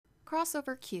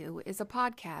Crossover Q is a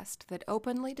podcast that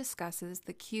openly discusses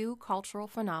the Q cultural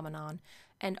phenomenon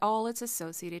and all its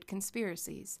associated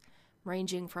conspiracies,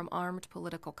 ranging from armed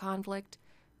political conflict,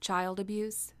 child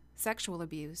abuse, sexual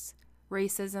abuse,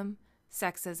 racism,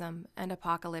 sexism, and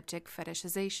apocalyptic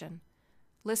fetishization.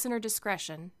 Listener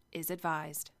discretion is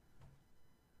advised.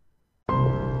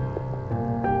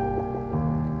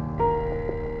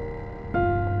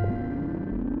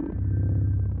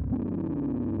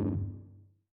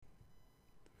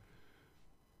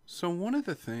 So one of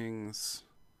the things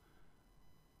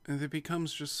that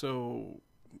becomes just so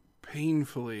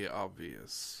painfully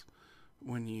obvious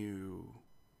when you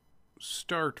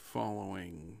start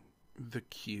following the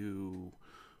Q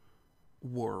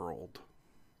world,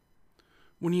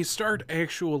 when you start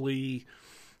actually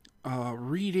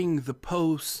reading the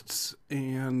posts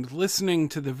and listening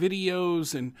to the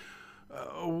videos and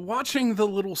watching the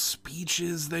little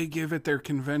speeches they give at their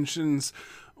conventions,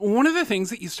 one of the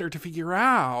things that you start to figure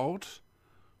out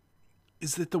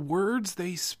is that the words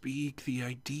they speak, the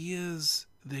ideas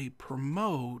they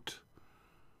promote,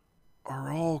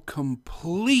 are all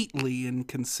completely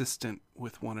inconsistent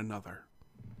with one another.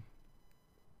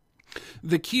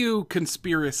 The Q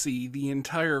conspiracy, the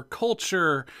entire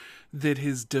culture that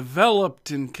has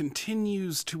developed and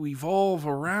continues to evolve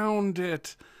around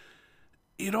it,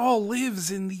 it all lives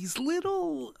in these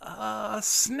little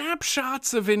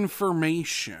snapshots of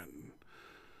information.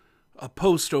 A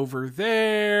post over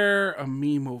there, a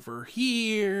meme over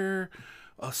here,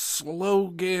 a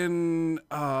slogan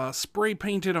spray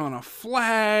painted on a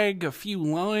flag, a few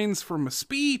lines from a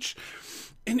speech.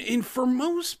 And for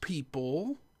most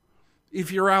people,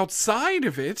 if you're outside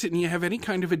of it and you have any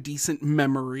kind of a decent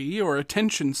memory or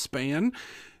attention span,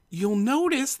 you'll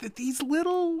notice that these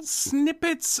little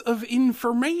snippets of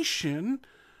information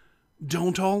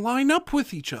don't all line up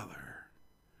with each other.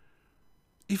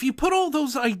 If you put all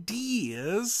those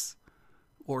ideas,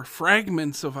 or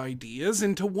fragments of ideas,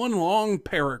 into one long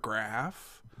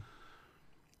paragraph,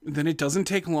 then it doesn't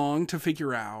take long to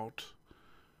figure out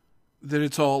that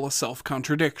it's all a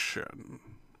self-contradiction.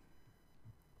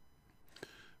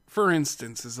 For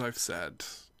instance, as I've said,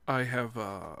 I have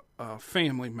a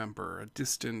family member, a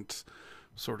distant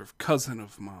sort of cousin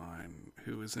of mine,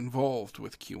 who is involved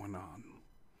with QAnon.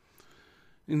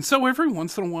 And so every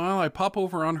once in a while I pop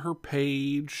over on her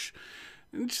page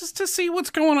just to see what's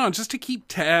going on, just to keep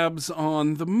tabs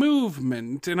on the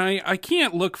movement. And I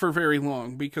can't look for very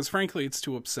long because frankly it's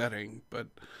too upsetting. But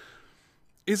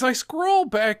as I scroll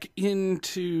back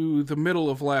into the middle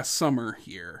of last summer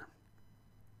here,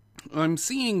 I'm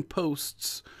seeing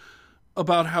posts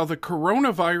about how the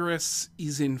coronavirus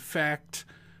is in fact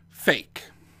fake.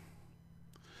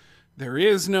 There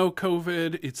is no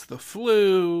COVID, it's the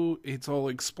flu, it's all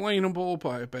explainable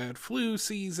by a bad flu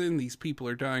season, these people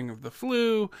are dying of the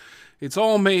flu, it's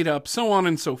all made up, so on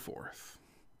and so forth.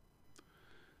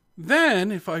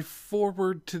 Then, if I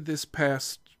forward to this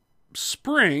past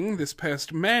spring, this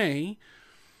past May,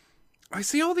 I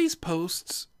see all these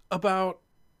posts about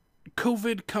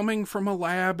COVID coming from a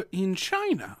lab in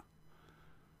China.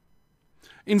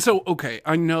 And so, okay,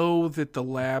 I know that the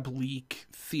lab leak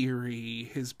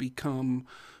theory has become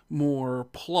more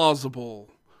plausible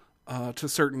to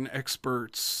certain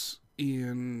experts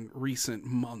in recent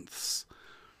months.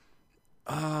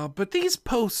 But these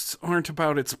posts aren't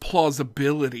about its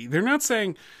plausibility. They're not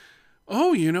saying,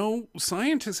 oh, you know,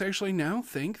 scientists actually now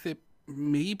think that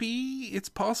maybe it's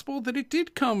possible that it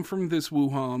did come from this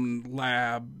Wuhan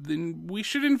lab, then we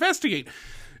should investigate.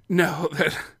 No,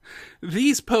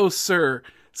 these posts are,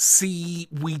 see,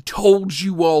 we told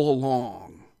you all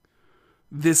along.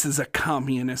 This is a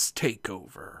communist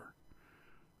takeover.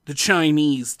 The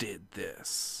Chinese did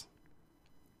this.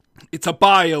 It's a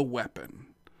bioweapon.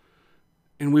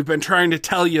 And we've been trying to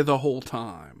tell you the whole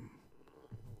time.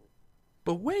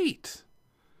 But wait.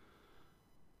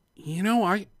 You know,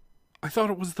 I thought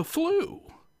it was the flu.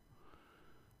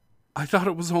 I thought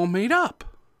it was all made up.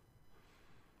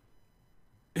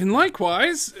 And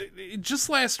likewise, just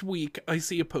last week, I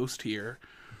see a post here.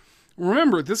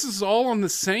 Remember, this is all on the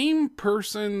same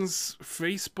person's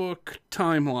Facebook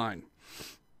timeline.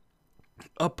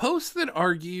 A post that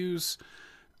argues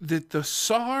that the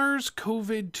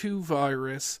SARS-CoV-2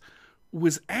 virus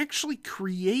was actually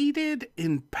created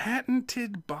and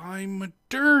patented by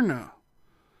Moderna.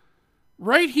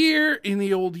 Right here in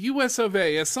the old US of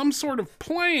A, as some sort of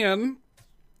plan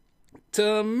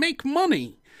to make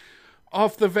money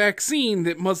off the vaccine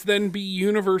that must then be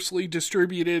universally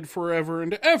distributed forever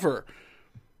and ever.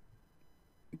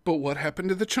 But what happened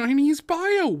to the Chinese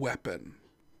bioweapon?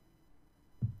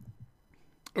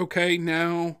 Okay,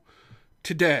 now,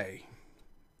 today,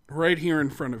 right here in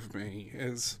front of me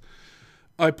as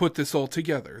I put this all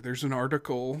together. There's an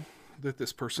article that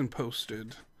this person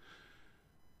posted.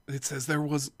 It says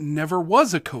never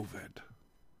was a COVID.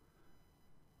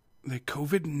 That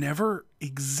COVID never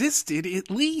existed, at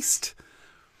least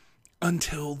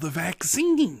until the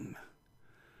vaccine.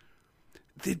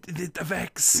 That the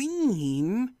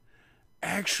vaccine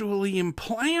actually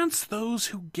implants those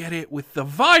who get it with the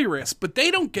virus, but they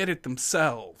don't get it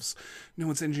themselves. No,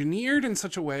 it's engineered in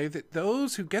such a way that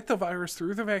those who get the virus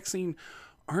through the vaccine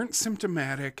aren't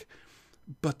symptomatic,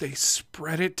 but they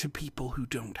spread it to people who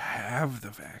don't have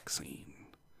the vaccine.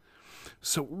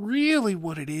 So really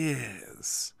what it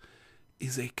is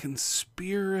a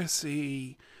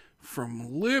conspiracy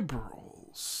from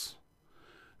liberals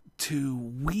to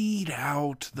weed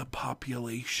out the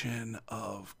population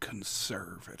of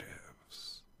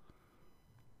conservatives.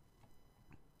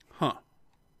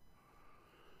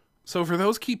 So for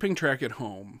those keeping track at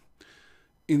home,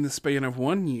 in the span of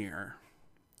 1 year,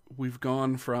 we've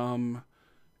gone from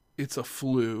it's a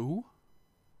flu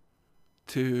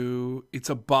to it's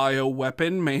a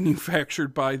bioweapon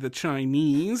manufactured by the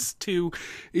Chinese to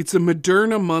it's a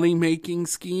Moderna money-making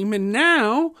scheme, and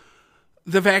now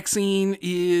the vaccine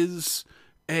is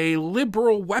a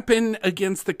liberal weapon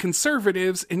against the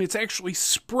conservatives, and it's actually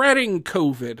spreading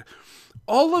COVID.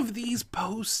 All of these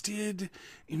posted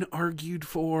and argued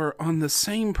for on the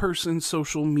same person's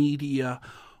social media,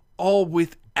 all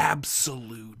with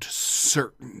absolute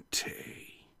certainty.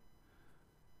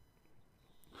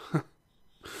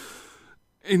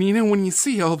 And you know, when you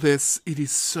see all this, it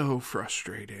is so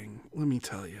frustrating. Let me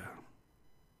tell you.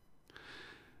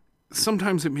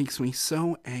 Sometimes it makes me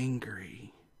so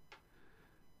angry.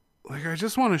 Like, I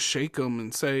just want to shake them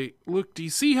and say, look, do you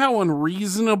see how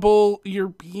unreasonable you're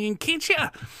being? Can't you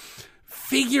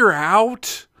figure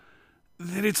out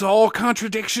that it's all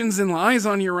contradictions and lies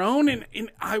on your own?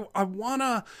 And I want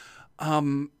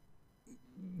to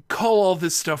call all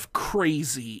this stuff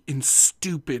crazy and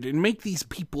stupid and make these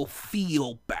people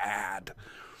feel bad.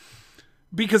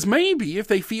 Because maybe if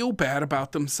they feel bad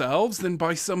about themselves, then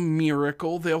by some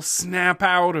miracle they'll snap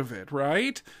out of it,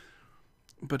 right?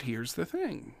 But here's the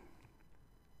thing.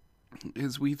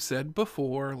 As we've said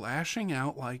before, lashing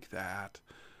out like that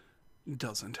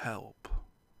doesn't help.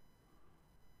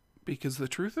 Because the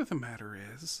truth of the matter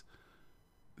is,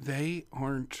 they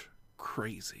aren't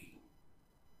crazy.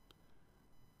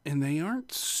 And they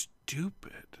aren't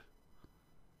stupid.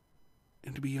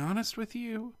 And to be honest with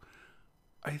you,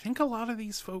 I think a lot of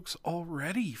these folks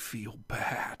already feel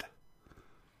bad.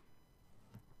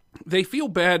 They feel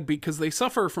bad because they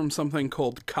suffer from something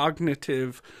called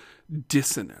cognitive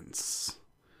dissonance.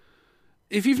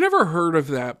 If you've never heard of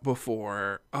that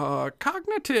before,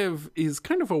 cognitive is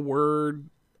kind of a word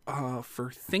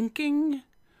for thinking.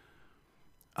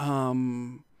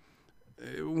 When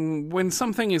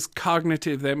something is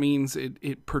cognitive, that means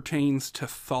it pertains to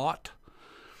thought.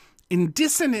 And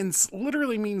dissonance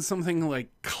literally means something like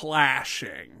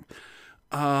clashing.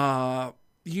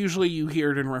 Usually you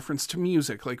hear it in reference to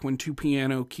music, like when two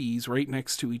piano keys right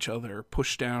next to each other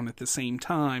push down at the same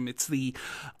time. It's the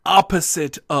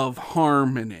opposite of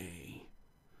harmony.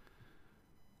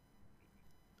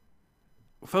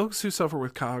 Folks who suffer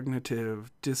with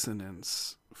cognitive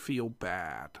dissonance feel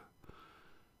bad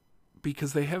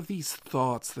because they have these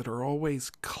thoughts that are always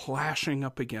clashing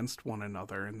up against one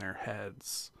another in their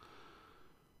heads.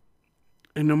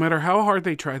 And no matter how hard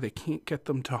they try, they can't get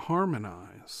them to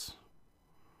harmonize.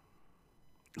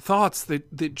 Thoughts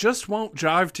that just won't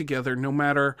jive together no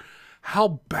matter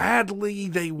how badly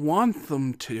they want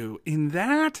them to. And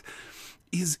that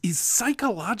is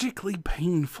psychologically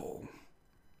painful.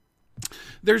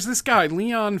 There's this guy,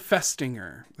 Leon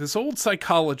Festinger, this old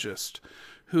psychologist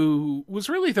who was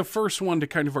really the first one to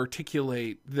kind of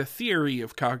articulate the theory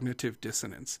of cognitive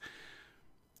dissonance.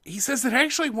 He says that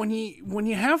actually when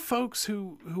you have folks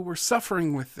who were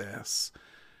suffering with this,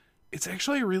 it's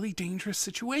actually a really dangerous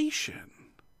situation.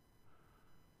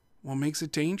 What makes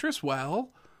it dangerous?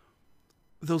 Well,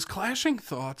 those clashing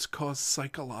thoughts cause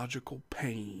psychological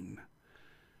pain.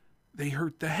 They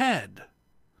hurt the head.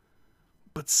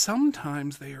 But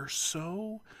sometimes they are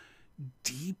so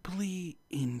deeply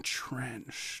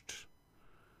entrenched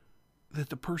that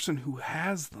the person who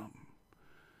has them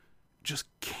just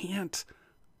can't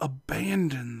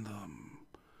abandon them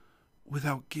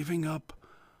without giving up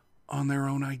on their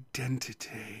own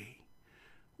identity,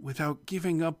 without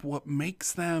giving up what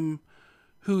makes them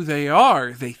who they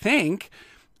are, they think,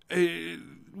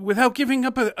 without giving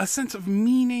up a sense of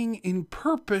meaning and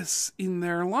purpose in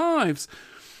their lives.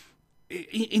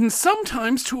 And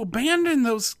sometimes to abandon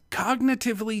those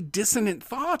cognitively dissonant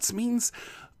thoughts means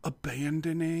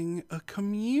abandoning a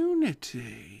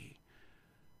community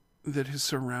that has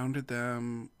surrounded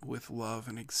them with love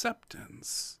and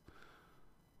acceptance.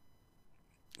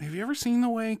 Have you ever seen the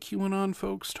way QAnon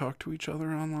folks talk to each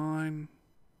other online?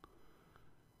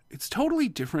 It's totally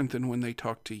different than when they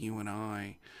talk to you and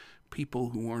I, people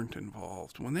who aren't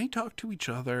involved. When they talk to each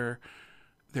other,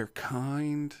 they're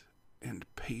kind and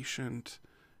patient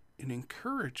and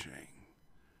encouraging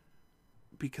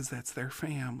because that's their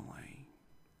family.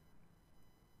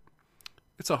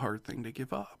 It's a hard thing to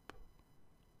give up.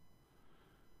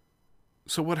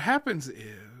 So what happens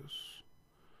is,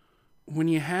 when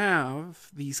you have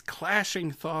these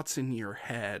clashing thoughts in your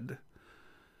head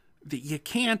that you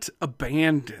can't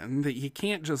abandon, that you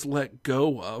can't just let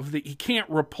go of, that you can't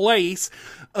replace,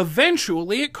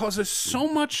 eventually it causes so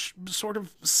much sort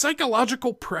of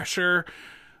psychological pressure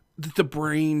that the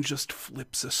brain just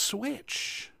flips a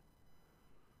switch.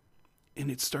 And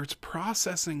it starts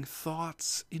processing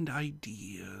thoughts and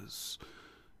ideas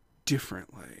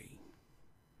differently.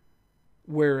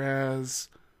 Whereas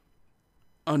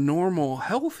a normal,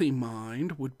 healthy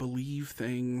mind would believe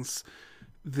things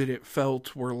that it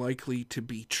felt were likely to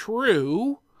be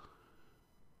true,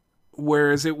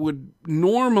 whereas it would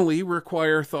normally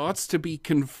require thoughts to be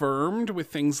confirmed with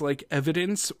things like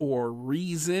evidence or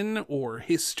reason or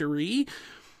history.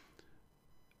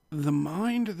 The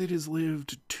mind that has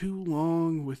lived too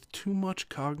long with too much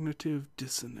cognitive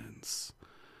dissonance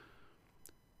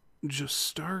just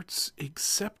starts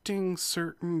accepting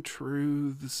certain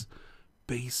truths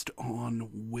based on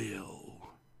will.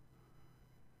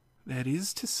 That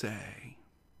is to say,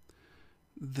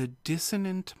 the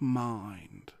dissonant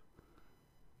mind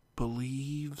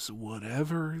believes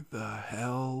whatever the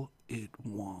hell it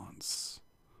wants.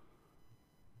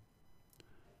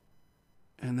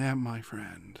 And that, my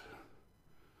friend,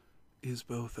 is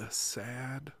both a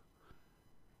sad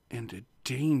and a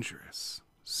dangerous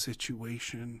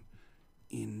situation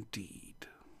indeed.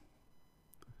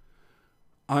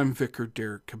 I'm Vicar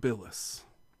Derek Kabilis,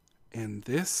 and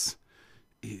this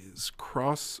is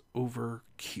Crossover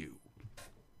Q.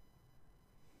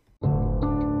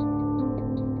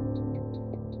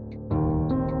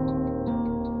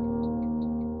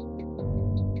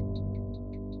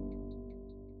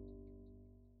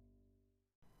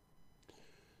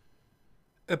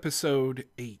 Episode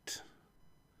 8,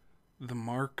 The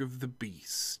Mark of the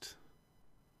Beast.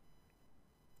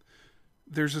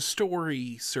 There's a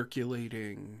story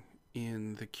circulating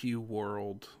in the Q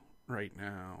world right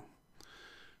now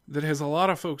that has a lot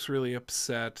of folks really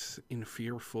upset and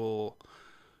fearful.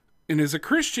 And as a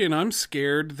Christian, I'm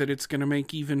scared that it's going to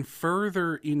make even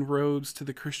further inroads to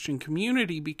the Christian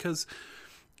community because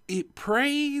it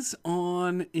preys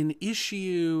on an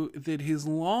issue that has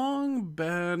long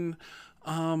been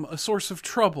a source of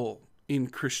trouble in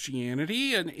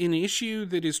Christianity, and an issue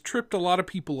that has tripped a lot of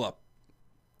people up.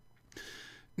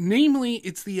 Namely,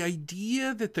 it's the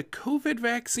idea that the COVID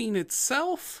vaccine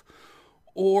itself,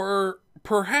 or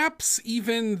perhaps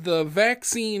even the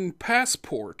vaccine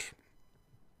passport,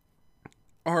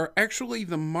 are actually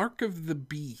the mark of the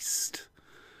beast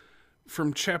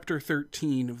from chapter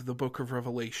 13 of the book of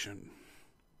Revelation.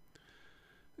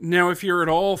 Now, if you're at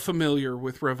all familiar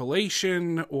with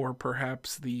Revelation, or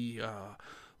perhaps the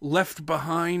Left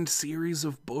Behind series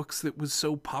of books that was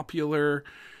so popular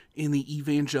in the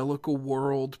evangelical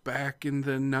world back in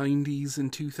the 90s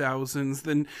and 2000s,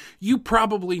 then you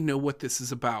probably know what this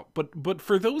is about. But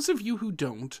for those of you who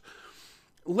don't,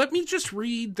 let me just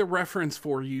read the reference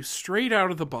for you straight out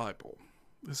of the Bible.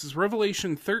 This is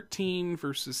Revelation 13,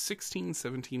 verses 16,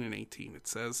 17, and 18. It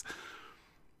says,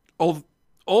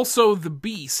 "Also the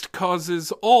beast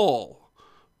causes all,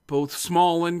 both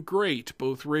small and great,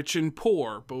 both rich and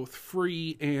poor, both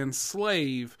free and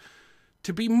slave,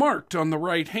 to be marked on the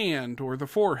right hand or the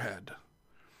forehead,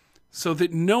 so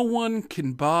that no one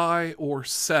can buy or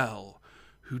sell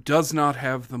who does not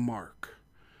have the mark,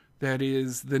 that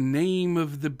is, the name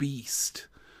of the beast,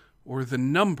 or the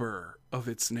number of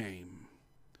its name.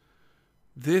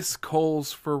 This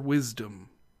calls for wisdom.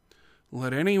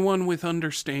 Let anyone with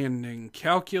understanding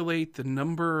calculate the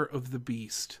number of the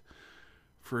beast,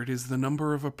 for it is the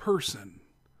number of a person.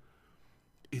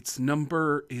 Its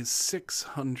number is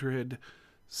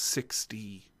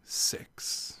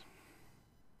 666.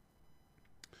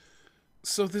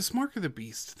 So this mark of the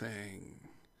beast thing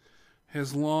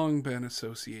has long been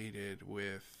associated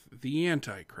with the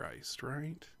Antichrist,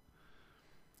 right?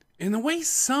 And the way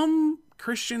some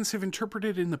Christians have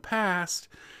interpreted in the past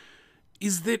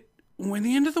is that when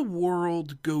the end of the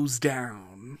world goes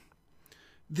down,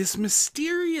 this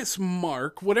mysterious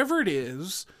mark, whatever it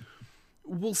is,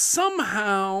 will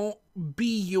somehow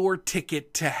be your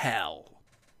ticket to hell.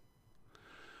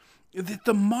 That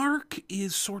the mark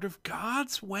is sort of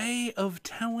God's way of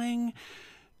telling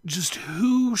just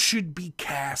who should be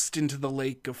cast into the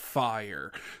lake of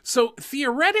fire. So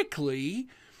theoretically,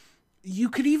 you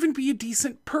could even be a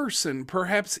decent person,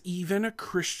 perhaps even a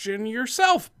Christian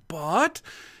yourself. But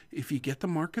if you get the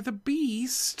mark of the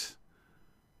beast,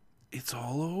 it's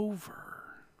all over.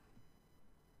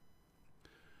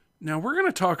 Now, we're going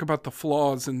to talk about the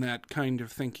flaws in that kind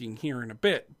of thinking here in a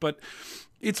bit, but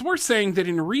it's worth saying that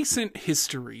in recent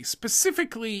history,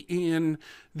 specifically in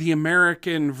the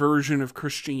American version of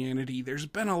Christianity, there's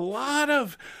been a lot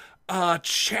of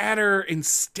chatter and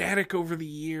static over the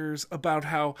years about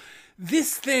how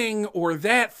this thing or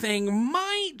that thing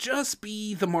might just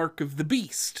be the mark of the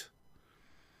beast.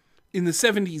 In the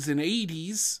 70s and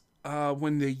 80s,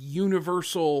 when the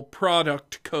Universal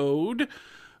Product Code,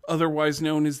 otherwise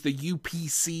known as the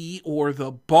UPC or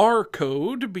the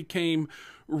barcode, became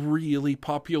really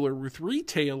popular with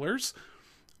retailers,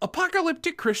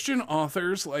 apocalyptic Christian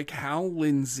authors like Hal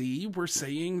Lindsey were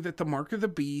saying that the mark of the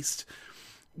beast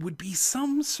would be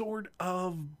some sort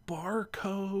of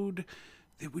barcode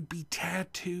that would be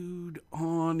tattooed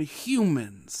on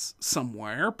humans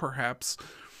somewhere, perhaps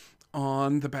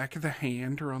on the back of the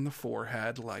hand or on the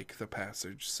forehead, like the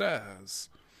passage says.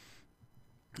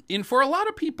 And for a lot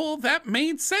of people, that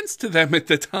made sense to them at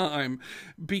the time,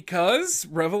 because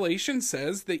Revelation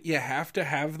says that you have to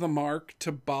have the mark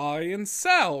to buy and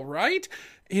sell, right?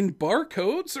 And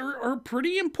barcodes are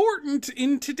pretty important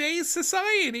in today's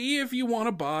society if you want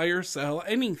to buy or sell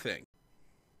anything.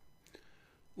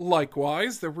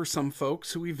 Likewise, there were some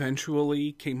folks who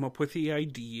eventually came up with the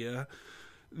idea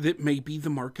that maybe the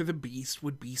mark of the beast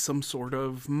would be some sort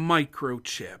of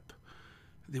microchip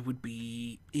that would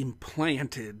be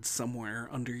implanted somewhere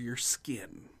under your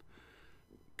skin.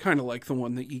 Kind of like the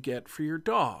one that you get for your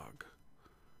dog,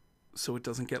 so it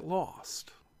doesn't get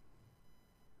lost.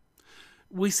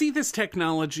 We see this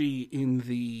technology in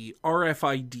the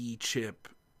RFID chip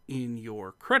in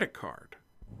your credit card.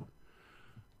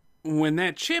 When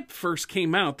that chip first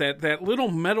came out, that little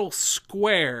metal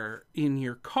square in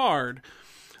your card,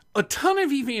 a ton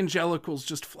of evangelicals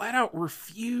just flat out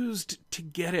refused to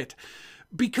get it,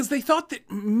 because they thought that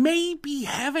maybe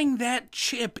having that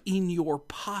chip in your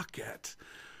pocket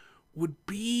would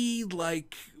be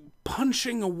like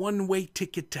punching a one-way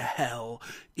ticket to hell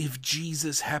if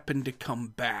Jesus happened to come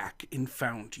back and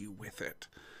found you with it.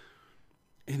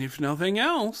 And if nothing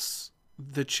else,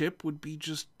 the chip would be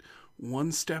just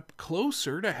one step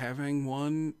closer to having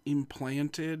one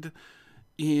implanted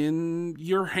in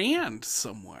your hand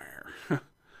somewhere.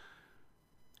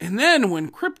 And then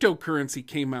when cryptocurrency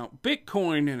came out,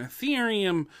 Bitcoin and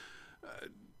Ethereum,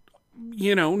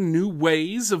 new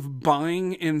ways of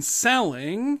buying and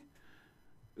selling,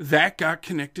 that got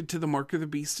connected to the mark of the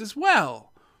beast as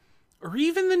well. Or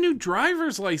even the new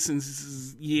driver's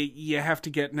licenses you have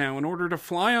to get now in order to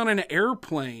fly on an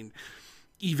airplane,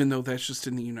 even though that's just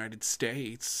in the United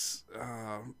States.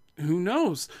 Who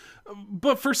knows?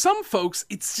 But for some folks,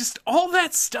 it's just all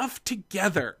that stuff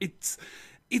together.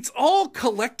 It's all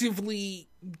collectively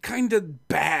kind of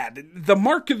bad. The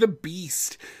mark of the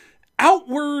beast.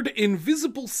 Outward and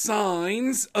visible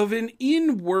signs of an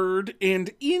inward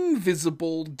and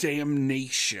invisible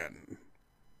damnation.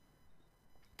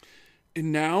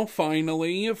 And now,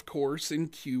 finally, of course, in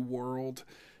Q World,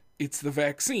 it's the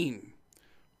vaccine.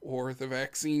 Or the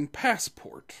vaccine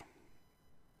passport.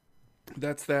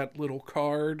 That's that little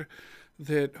card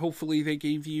that hopefully they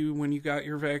gave you when you got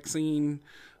your vaccine,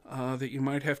 that you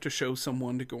might have to show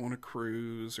someone to go on a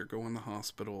cruise or go in the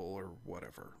hospital or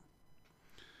whatever.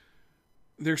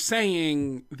 They're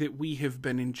saying that we have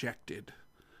been injected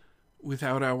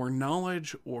without our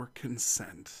knowledge or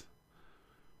consent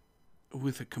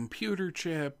with a computer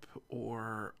chip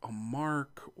or a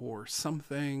mark or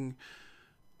something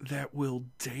that will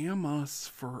damn us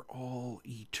for all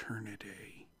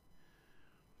eternity.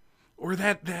 Or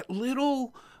that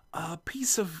little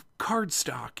piece of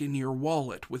cardstock in your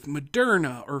wallet with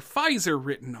Moderna or Pfizer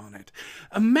written on it.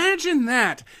 Imagine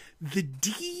that. The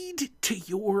deed to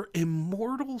your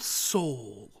immortal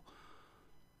soul.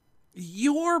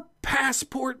 Your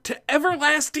passport to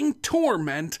everlasting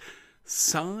torment,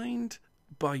 signed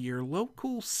by your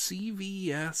local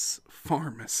CVS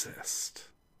pharmacist.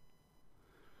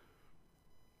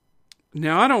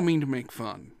 Now, I don't mean to make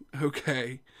fun,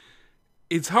 okay?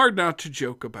 It's hard not to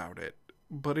joke about it,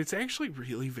 but it's actually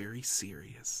really very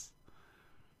serious.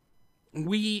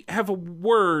 We have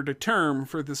a term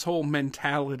for this whole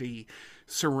mentality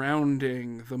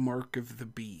surrounding the mark of the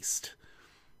beast.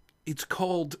 It's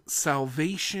called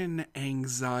salvation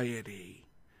anxiety.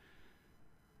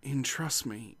 And trust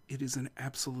me, it is an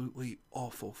absolutely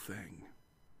awful thing.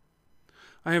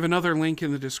 I have another link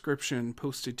in the description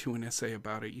posted to an essay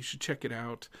about it. You should check it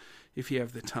out if you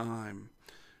have the time,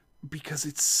 because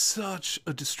it's such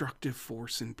a destructive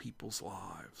force in people's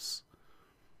lives.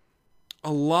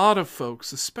 A lot of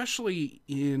folks, especially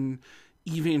in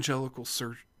evangelical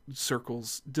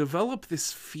circles, develop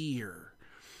this fear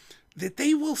that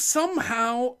they will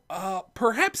somehow,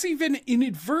 perhaps even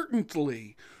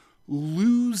inadvertently,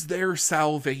 lose their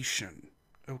salvation.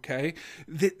 Okay?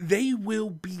 That they will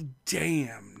be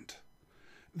damned.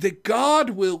 That God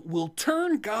will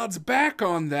turn God's back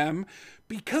on them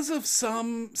because of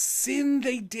some sin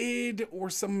they did or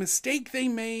some mistake they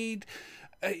made,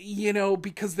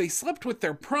 because they slept with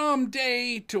their prom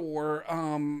date or,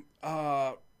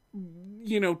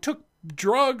 took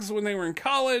drugs when they were in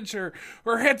college or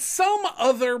had some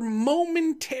other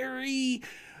momentary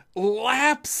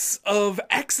lapse of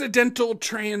accidental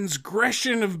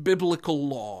transgression of biblical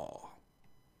law.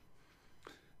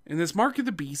 And this mark of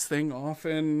the beast thing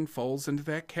often falls into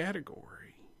that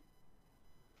category.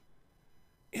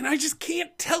 And I just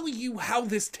can't tell you how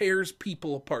this tears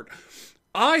people apart.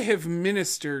 I have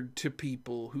ministered to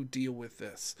people who deal with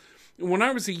this. When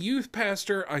I was a youth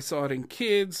pastor, I saw it in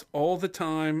kids all the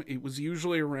time. It was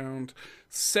usually around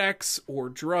sex or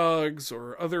drugs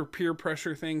or other peer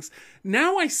pressure things.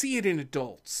 Now I see it in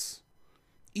adults,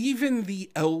 even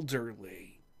the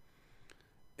elderly.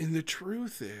 And the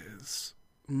truth is,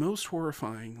 most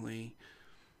horrifyingly,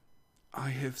 I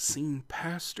have seen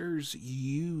pastors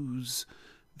use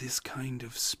this kind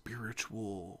of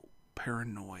spiritual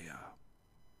paranoia.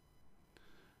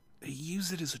 They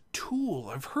use it as a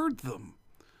tool. I've heard them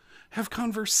have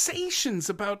conversations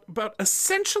about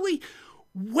essentially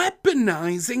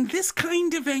weaponizing this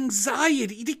kind of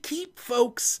anxiety to keep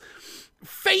folks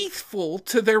faithful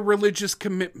to their religious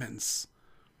commitments.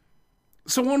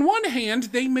 So on one hand,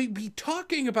 they may be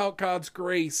talking about God's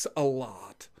grace a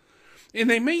lot, and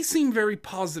they may seem very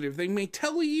positive. They may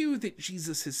tell you that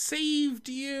Jesus has saved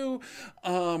you,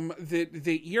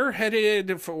 that you're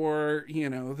headed for,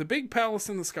 the big palace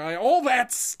in the sky, all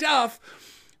that stuff,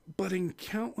 but in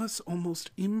countless,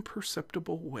 almost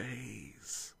imperceptible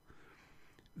ways.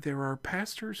 There are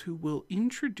pastors who will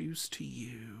introduce to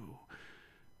you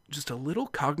just a little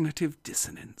cognitive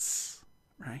dissonance,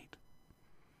 right?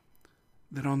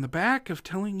 That on the back of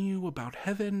telling you about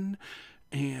heaven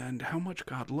and how much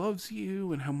God loves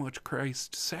you and how much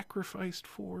Christ sacrificed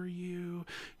for you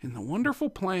and the wonderful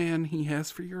plan he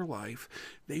has for your life,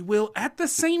 they will at the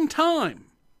same time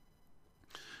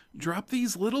drop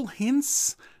these little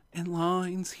hints and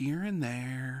lines here and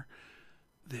there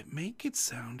that make it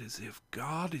sound as if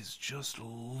God is just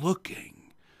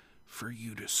looking for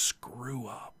you to screw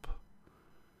up.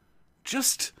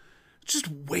 Just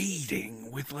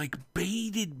waiting with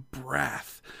bated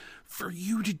breath for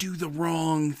you to do the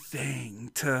wrong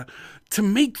thing, to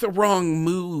make the wrong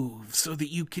move so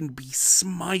that you can be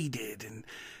smited and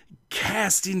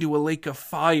cast into a lake of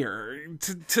fire,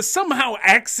 to somehow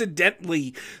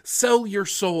accidentally sell your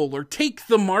soul or take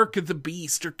the mark of the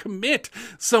beast or commit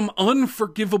some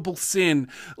unforgivable sin.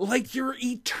 Like your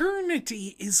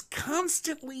eternity is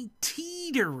constantly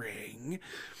teetering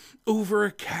over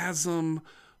a chasm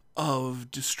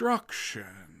of destruction.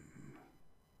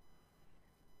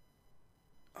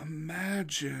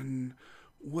 Imagine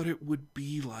what it would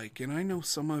be like, and I know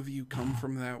some of you come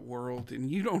from that world, and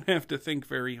you don't have to think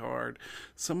very hard.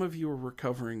 Some of you are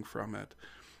recovering from it.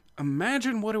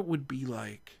 Imagine what it would be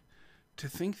like to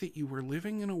think that you were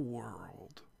living in a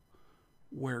world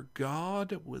where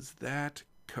God was that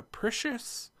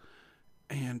capricious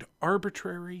and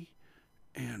arbitrary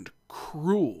and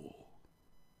cruel.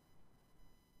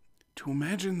 To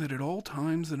imagine that at all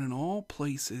times and in all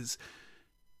places,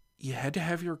 you had to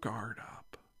have your guard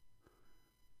up.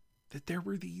 That there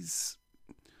were these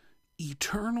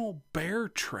eternal bear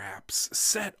traps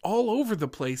set all over the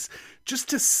place just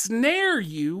to snare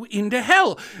you into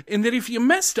hell. And that if you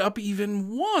messed up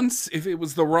even once, if it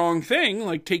was the wrong thing,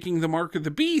 like taking the mark of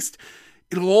the beast,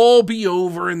 it'll all be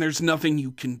over and there's nothing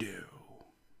you can do.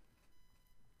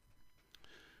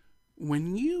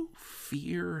 When you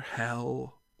fear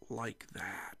hell like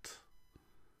that,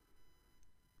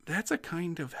 that's a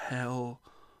kind of hell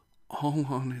all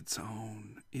on its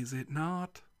own, is it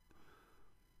not?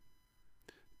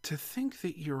 To think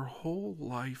that your whole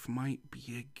life might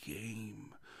be a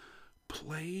game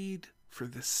played for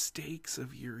the stakes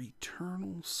of your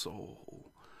eternal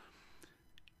soul,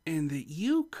 and that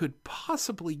you could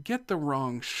possibly get the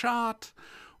wrong shot,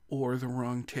 or the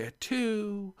wrong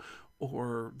tattoo,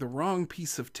 or the wrong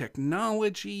piece of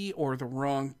technology or the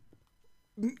wrong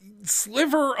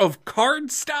sliver of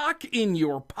cardstock in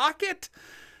your pocket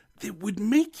that would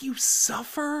make you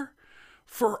suffer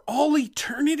for all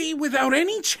eternity without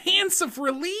any chance of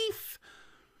relief?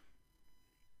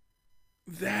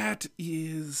 That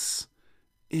is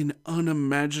an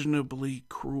unimaginably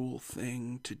cruel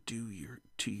thing to do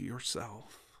to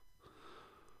yourself.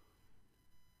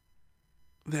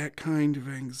 That kind of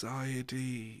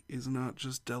anxiety is not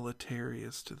just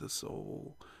deleterious to the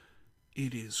soul,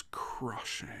 it is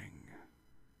crushing.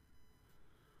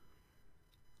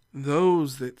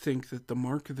 Those that think that the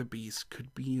mark of the beast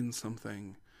could be in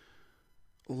something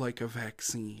like a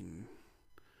vaccine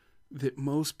that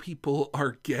most people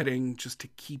are getting just to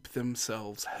keep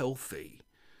themselves healthy,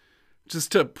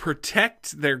 just to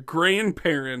protect their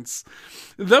grandparents.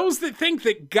 Those that think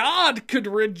that God could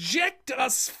reject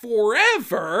us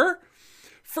forever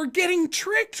for getting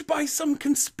tricked by some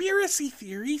conspiracy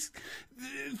theories,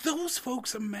 those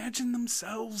folks imagine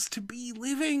themselves to be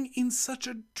living in such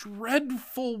a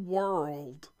dreadful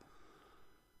world.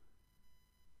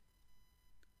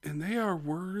 And they are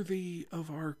worthy of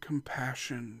our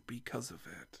compassion because of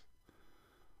it.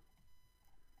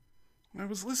 I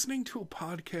was listening to a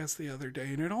podcast the other day,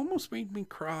 and it almost made me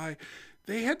cry.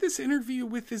 They had this interview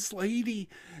with this lady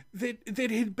that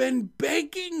had been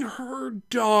begging her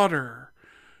daughter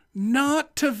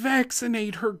not to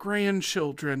vaccinate her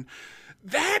grandchildren.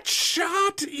 That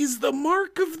shot is the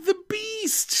mark of the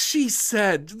beast, she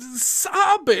said,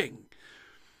 sobbing.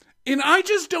 And I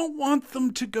just don't want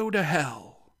them to go to hell.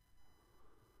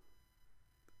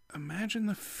 Imagine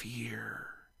the fear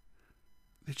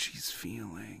that she's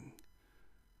feeling,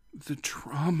 the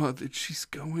trauma that she's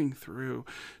going through,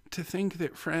 to think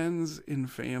that friends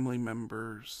and family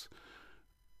members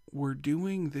were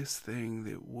doing this thing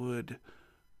that would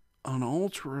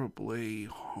unalterably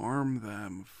harm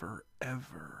them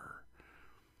forever.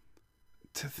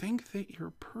 To think that your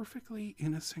perfectly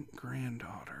innocent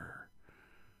granddaughter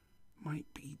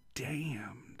might be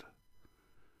damned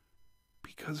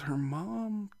because her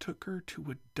mom took her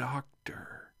to a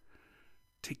doctor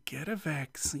to get a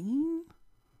vaccine?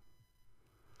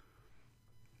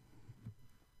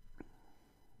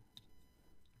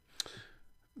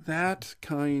 That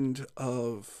kind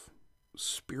of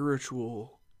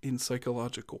spiritual and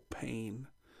psychological pain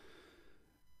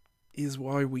is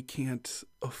why we can't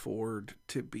afford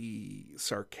to be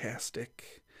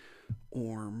sarcastic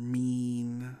or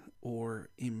mean or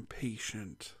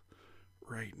impatient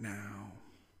right now.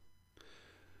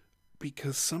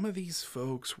 Because some of these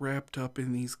folks wrapped up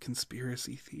in these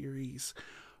conspiracy theories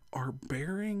are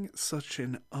bearing such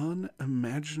an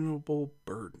unimaginable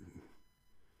burden.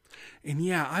 And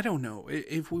yeah, I don't know.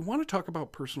 If we want to talk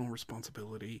about personal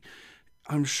responsibility,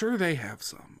 I'm sure they have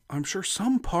some. I'm sure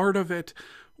some part of it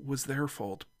was their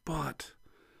fault. But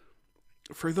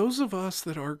for those of us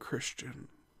that are Christian,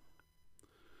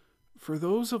 for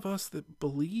those of us that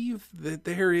believe that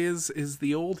there is, as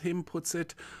the old hymn puts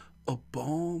it, a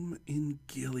balm in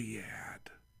Gilead,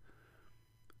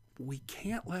 we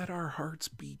can't let our hearts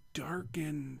be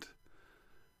darkened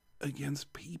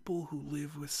against people who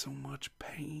live with so much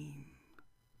pain.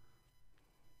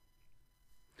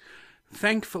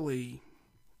 Thankfully,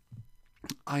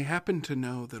 I happen to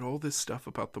know that all this stuff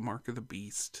about the mark of the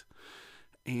beast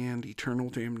and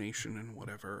eternal damnation and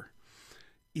whatever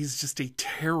is just a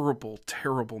terrible,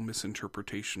 terrible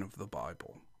misinterpretation of the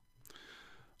Bible.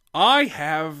 I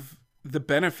have the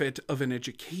benefit of an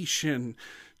education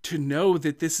to know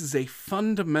that this is a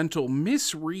fundamental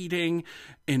misreading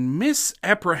and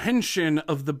misapprehension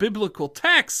of the biblical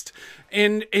text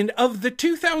and of the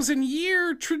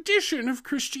 2,000-year tradition of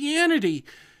Christianity.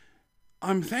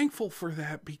 I'm thankful for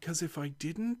that, because if I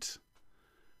didn't,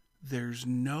 there's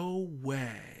no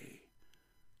way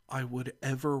I would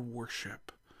ever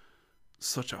worship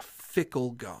such a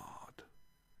fickle God.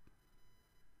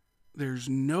 There's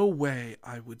no way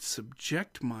I would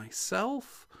subject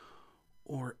myself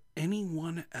or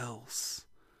anyone else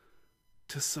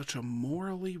to such a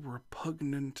morally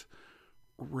repugnant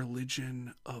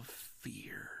religion of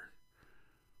fear.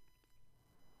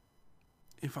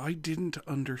 If I didn't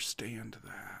understand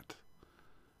that,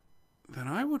 then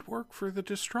I would work for the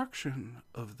destruction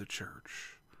of the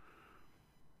church.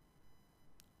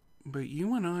 But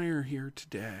you and I are here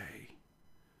today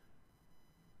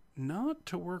not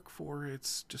to work for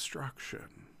its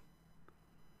destruction,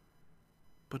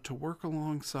 but to work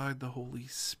alongside the Holy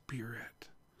Spirit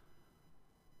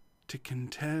to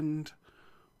contend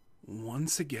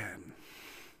once again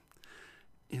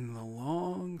in the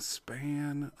long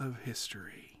span of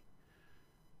history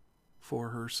for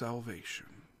her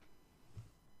salvation.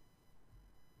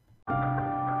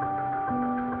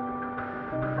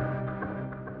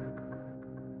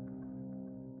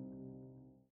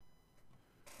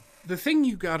 The thing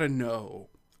you gotta know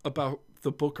about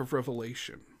the book of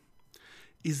Revelation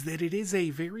is that it is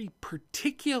a very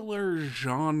particular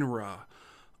genre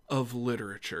of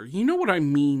literature. You know what I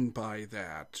mean by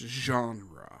that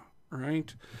genre,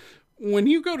 right? When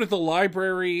you go to the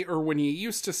library or when you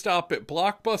used to stop at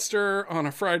Blockbuster on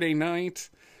a Friday night,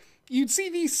 you'd see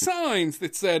these signs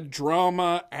that said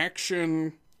drama,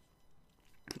 action,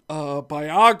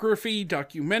 biography,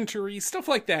 documentary, stuff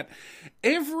like that.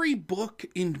 Every book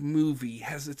and movie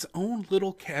has its own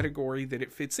little category that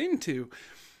it fits into.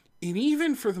 And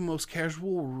even for the most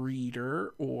casual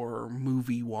reader or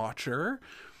movie watcher,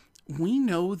 we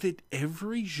know that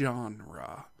every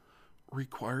genre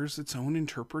requires its own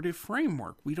interpretive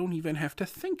framework. We don't even have to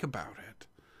think about it.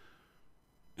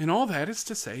 And all that is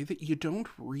to say that you don't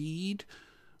read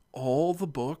all the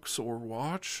books or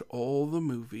watch all the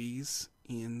movies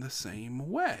in the same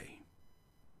way.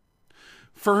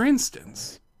 For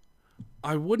instance,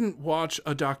 I wouldn't watch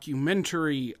a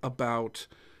documentary about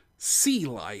sea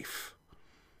life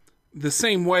the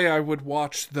same way I would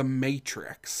watch The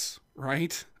Matrix,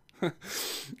 right?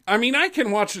 I mean, I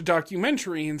can watch a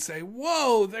documentary and say,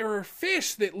 whoa, there are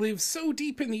fish that live so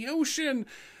deep in the ocean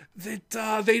that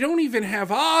they don't even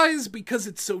have eyes because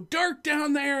it's so dark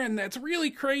down there, and that's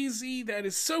really crazy. That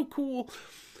is so cool.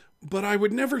 But I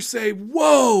would never say,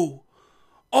 whoa,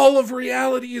 all of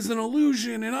reality is an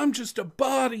illusion, and I'm just a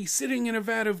body sitting in a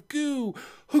vat of goo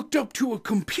hooked up to a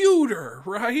computer,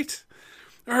 right?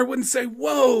 Or I wouldn't say,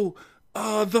 whoa,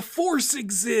 the Force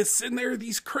exists, and there are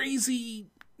these crazy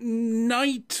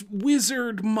night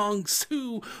wizard monks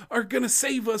who are going to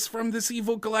save us from this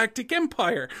evil galactic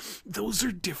empire. Those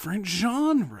are different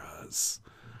genres.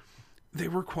 They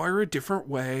require a different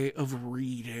way of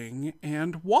reading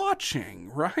and watching,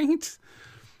 right?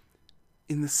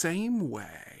 In the same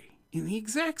way, in the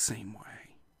exact same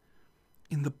way,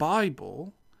 in the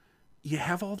Bible, you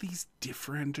have all these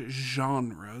different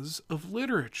genres of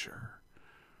literature.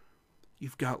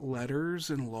 You've got letters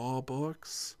and law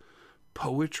books,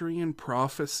 poetry and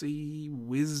prophecy,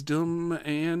 wisdom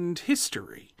and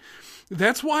history.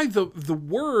 That's why the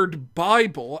word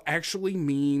Bible actually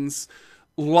means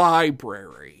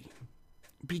library,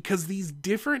 because these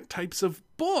different types of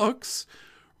books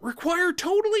require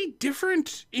totally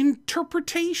different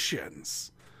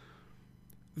interpretations.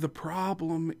 The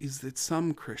problem is that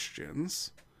some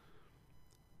Christians,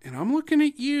 and I'm looking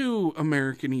at you,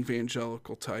 American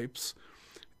evangelical types,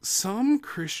 some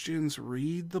Christians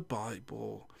read the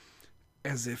Bible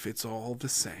as if it's all the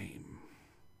same.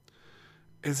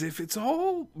 As if it's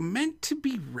all meant to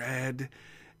be read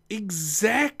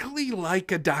exactly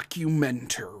like a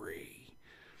documentary.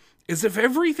 As if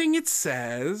everything it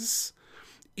says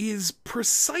is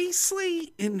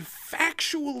precisely and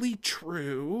factually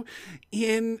true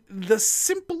in the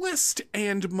simplest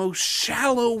and most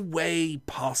shallow way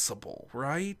possible,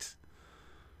 right?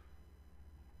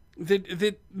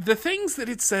 The things that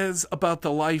it says about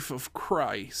the life of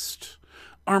Christ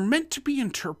are meant to be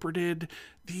interpreted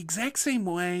the exact same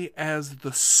way as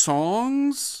the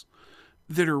songs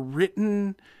that are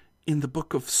written in the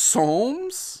book of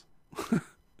Psalms,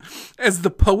 as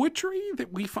the poetry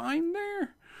that we find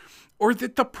there, or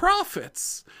that the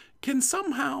prophets can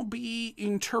somehow be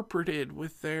interpreted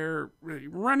with their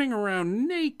running around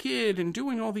naked and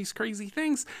doing all these crazy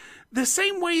things, the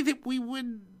same way that we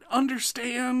would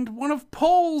understand one of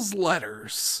Paul's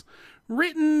letters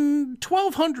written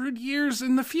 1,200 years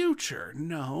in the future.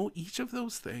 No, each of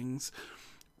those things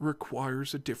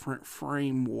requires a different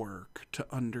framework to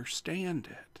understand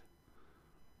it.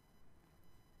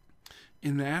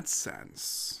 In that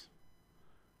sense,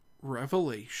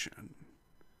 Revelation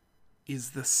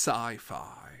is the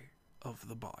sci-fi of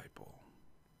the Bible.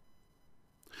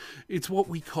 It's what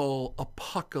we call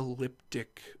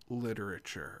apocalyptic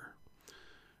literature.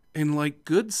 And like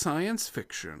good science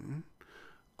fiction,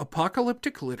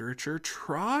 apocalyptic literature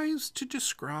tries to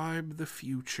describe the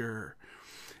future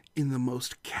in the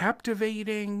most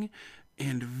captivating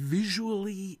and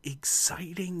visually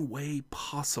exciting way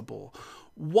possible,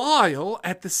 while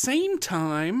at the same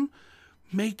time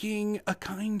making a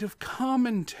kind of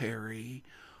commentary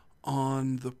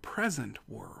on the present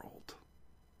world.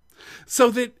 So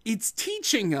that it's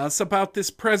teaching us about this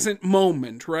present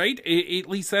moment, right? At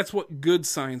least that's what good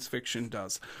science fiction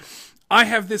does. I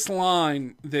have this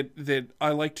line that I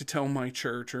like to tell my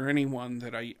church or anyone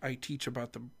that I teach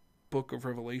about the book of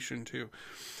Revelation to,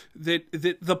 that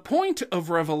the point of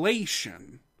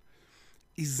Revelation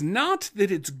is not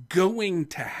that it's going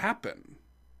to happen.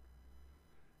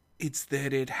 It's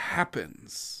that it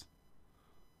happens.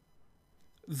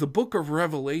 The book of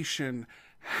Revelation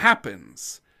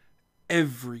happens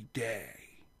every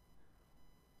day.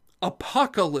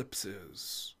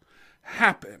 apocalypses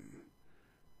happen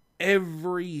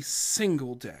every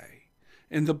single day.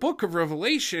 And the book of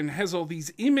Revelation has all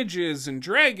these images and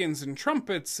dragons and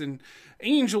trumpets and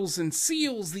angels and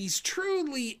seals, these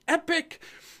truly epic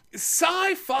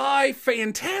sci-fi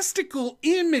fantastical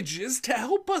images to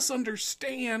help us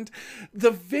understand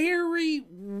the very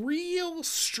real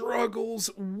struggles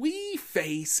we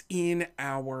face in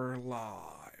our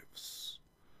lives.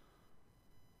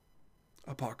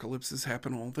 Apocalypses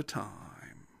happen all the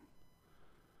time.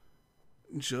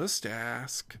 Just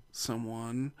ask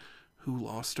someone who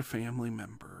lost a family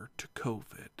member to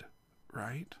COVID,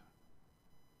 right?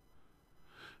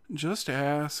 Just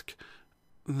ask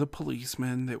the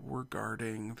policemen that were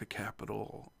guarding the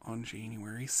Capitol on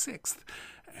January 6th.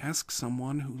 Ask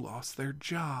someone who lost their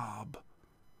job.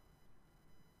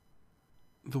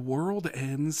 The world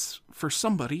ends for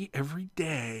somebody every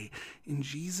day, and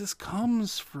Jesus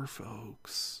comes for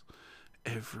folks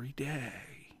every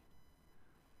day.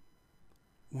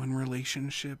 When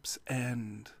relationships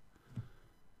end,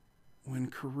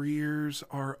 when careers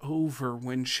are over,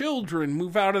 when children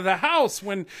move out of the house,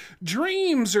 when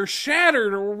dreams are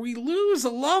shattered or we lose a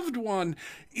loved one,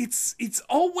 it's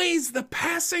always the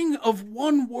passing of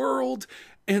one world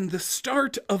and the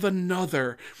start of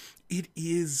another. It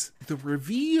is the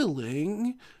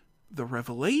revealing, the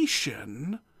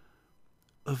revelation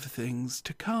of things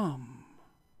to come.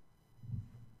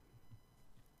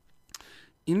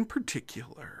 In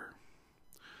particular,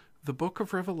 the book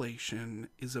of Revelation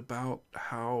is about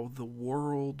how the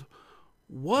world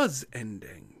was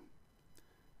ending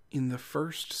in the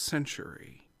 1st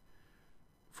century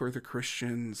for the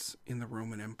Christians in the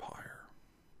Roman Empire.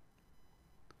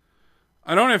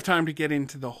 I don't have time to get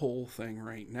into the whole thing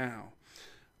right now,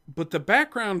 but the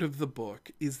background of the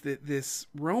book is that this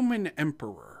Roman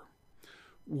emperor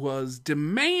was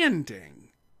demanding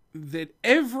that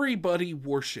everybody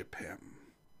worship him,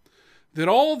 that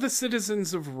all the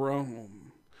citizens of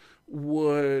Rome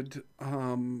would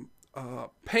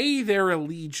pay their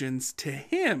allegiance to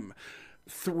him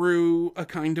through a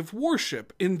kind of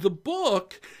worship. In the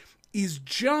book is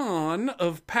John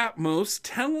of Patmos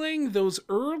telling those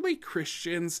early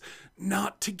Christians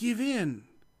not to give in,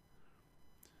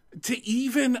 to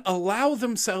even allow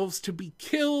themselves to be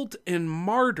killed and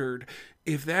martyred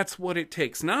if that's what it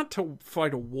takes. Not to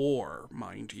fight a war,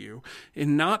 mind you,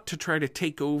 and not to try to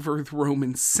take over the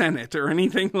Roman Senate or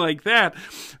anything like that,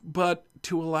 but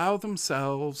to allow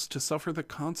themselves to suffer the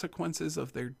consequences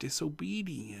of their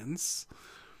disobedience.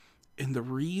 And the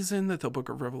reason that the book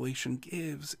of Revelation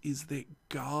gives is that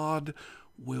God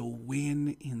will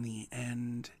win in the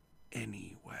end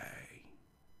anyway.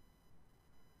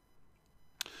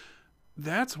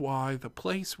 That's why the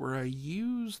place where I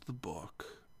use the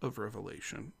book of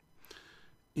Revelation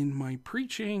in my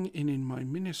preaching and in my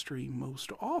ministry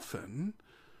most often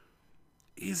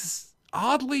is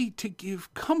oddly to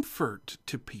give comfort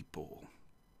to people,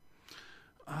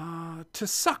 to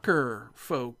succor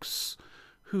folks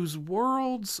whose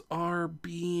worlds are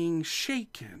being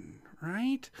shaken,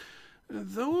 right?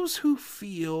 Those who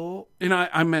feel, and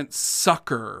I meant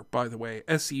succor, by the way,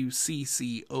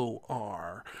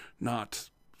 Succor, not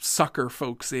sucker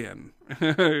folks in.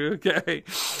 Okay.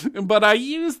 But I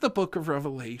use the book of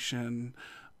Revelation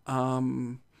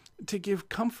to give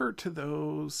comfort to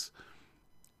those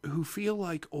who feel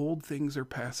like old things are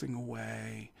passing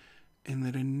away and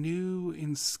that a new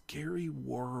and scary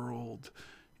world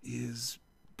is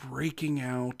breaking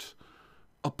out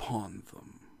upon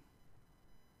them.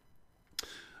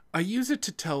 I use it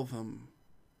to tell them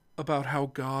about how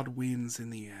God wins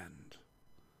in the end,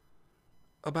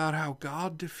 about how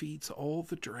God defeats all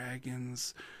the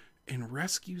dragons and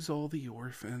rescues all the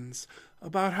orphans,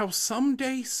 about how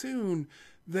someday soon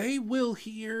they will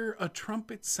hear a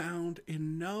trumpet sound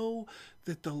and know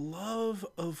that the love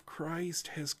of Christ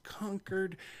has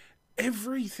conquered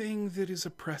everything that is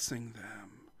oppressing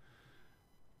them,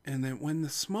 and that when the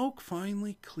smoke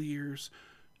finally clears,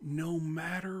 no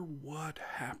matter what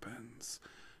happens,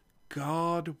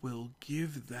 God will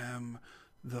give them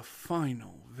the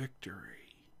final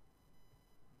victory.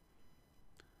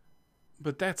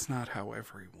 But that's not how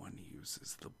everyone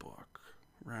uses the book,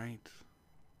 right?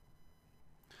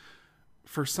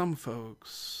 For some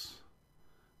folks,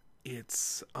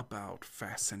 it's about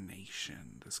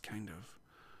fascination, this kind of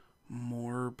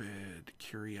morbid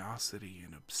curiosity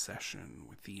and obsession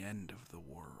with the end of the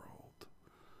world.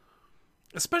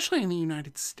 Especially in the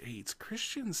United States,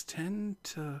 Christians tend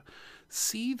to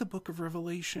see the book of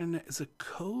Revelation as a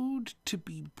code to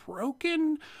be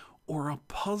broken or a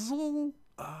puzzle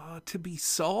to be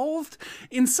solved.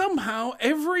 And somehow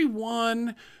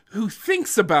everyone who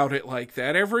thinks about it like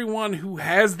that, everyone who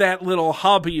has that little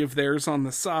hobby of theirs on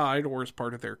the side, or as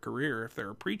part of their career if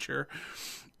they're a preacher,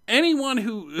 anyone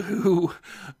who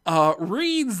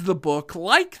reads the book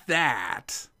like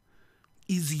that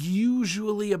is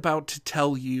usually about to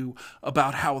tell you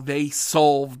about how they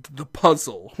solved the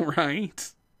puzzle,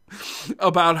 right?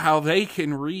 About how they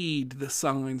can read the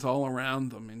signs all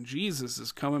around them, and Jesus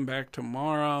is coming back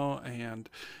tomorrow, and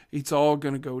it's all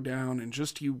going to go down, and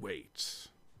just you wait.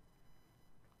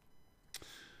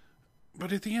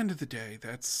 But at the end of the day,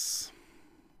 that's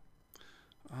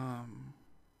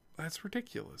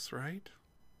ridiculous, right?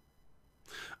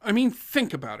 I mean,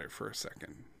 think about it for a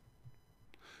second.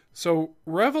 So,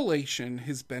 Revelation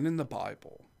has been in the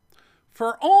Bible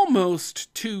for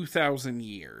almost 2,000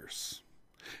 years.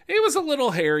 It was a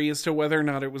little hairy as to whether or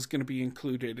not it was going to be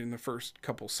included in the first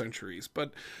couple centuries,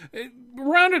 but it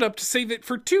rounded up to say that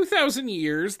for 2,000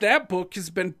 years, that book has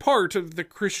been part of the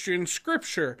Christian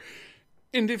scripture.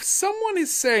 And if someone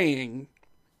is saying,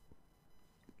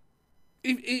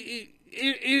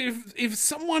 if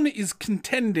someone is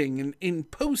contending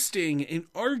and posting and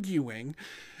arguing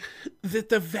that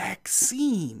the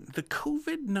vaccine, the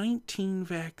COVID-19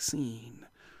 vaccine,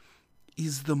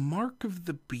 is the mark of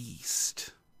the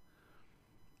beast,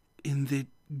 and that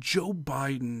Joe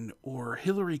Biden or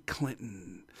Hillary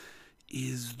Clinton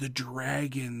is the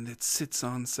dragon that sits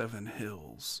on 7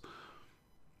 hills,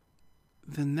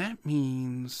 then that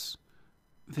means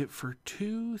that for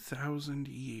 2,000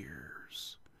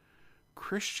 years,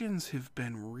 Christians have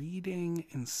been reading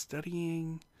and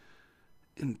studying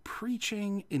and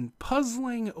preaching and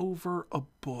puzzling over a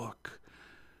book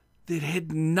that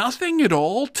had nothing at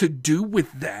all to do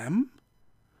with them?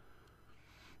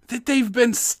 That they've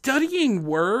been studying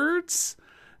words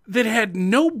that had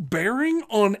no bearing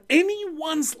on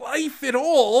anyone's life at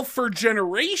all for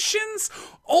generations?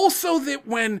 Also, that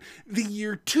when the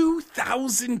year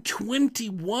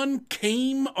 2021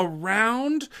 came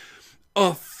around,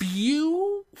 a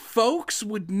few folks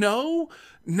would know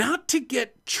not to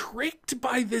get tricked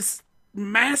by this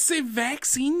massive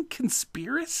vaccine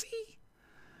conspiracy?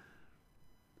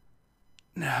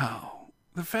 No,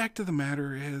 the fact of the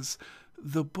matter is,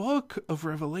 the book of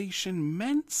Revelation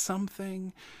meant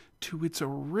something to its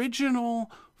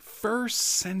original first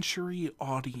century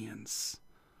audience.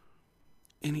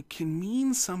 And it can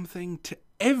mean something to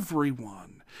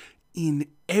everyone in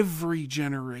every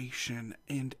generation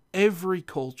and every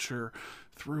culture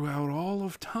throughout all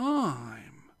of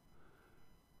time.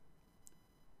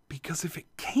 Because if it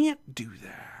can't do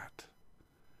that,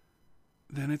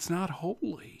 then it's not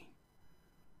holy.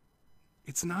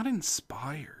 It's not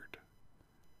inspired.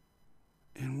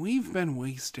 And we've been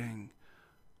wasting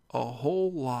a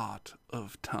whole lot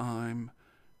of time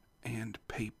and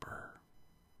paper.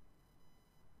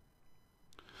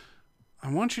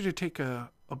 I want you to take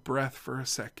a breath for a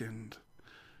second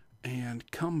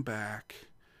and come back,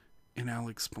 and I'll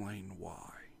explain why.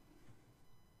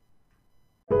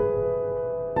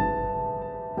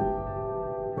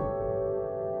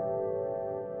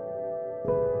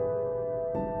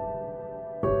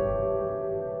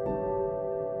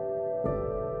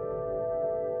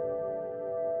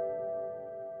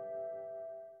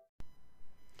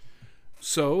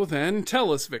 So then,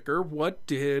 tell us, Vicar, what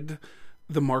did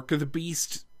the mark of the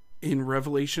beast in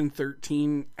Revelation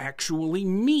 13 actually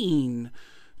mean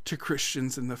to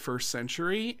Christians in the first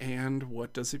century, and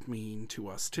what does it mean to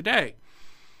us today?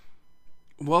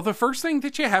 Well, the first thing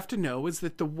that you have to know is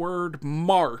that the word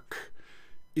mark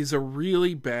is a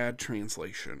really bad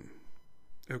translation.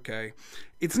 Okay?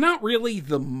 It's not really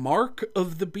the mark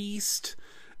of the beast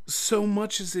so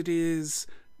much as it is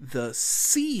the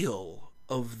seal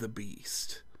of the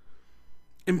beast.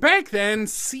 And back then,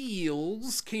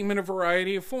 seals came in a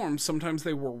variety of forms. Sometimes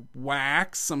they were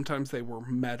wax, sometimes they were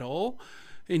metal,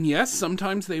 and yes,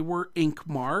 sometimes they were ink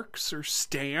marks or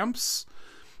stamps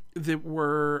that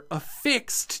were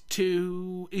affixed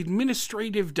to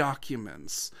administrative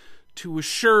documents to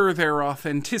assure their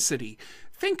authenticity.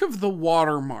 Think of the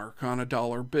watermark on a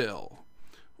dollar bill,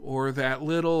 or that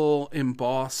little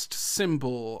embossed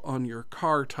symbol on your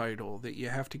car title that you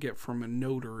have to get from a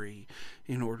notary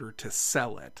in order to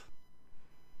sell it.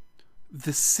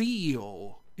 The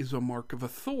seal is a mark of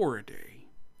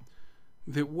authority,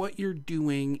 that what you're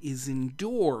doing is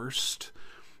endorsed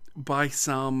by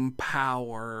some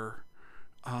power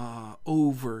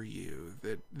over you,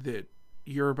 that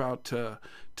you're about to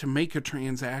make a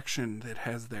transaction that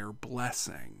has their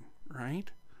blessing, right?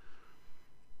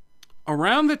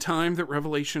 Around the time that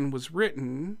Revelation was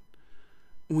written,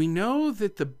 we know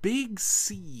that the big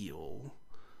seal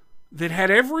that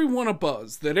had everyone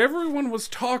abuzz, that everyone was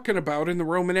talking about in the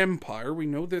Roman Empire. We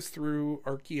know this through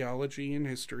archaeology and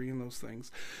history and those things.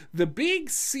 The big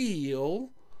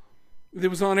seal that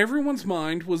was on everyone's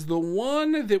mind was the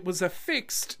one that was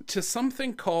affixed to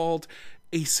something called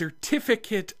a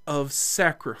certificate of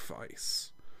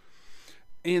sacrifice.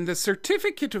 And the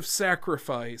certificate of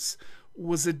sacrifice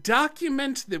was a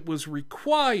document that was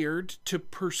required to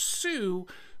pursue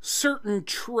certain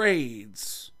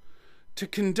trades, to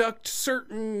conduct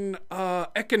certain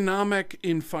economic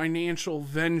and financial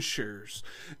ventures,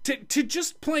 to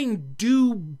just plain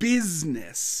do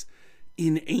business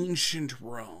in ancient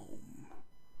Rome.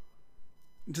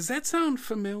 Does that sound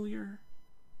familiar?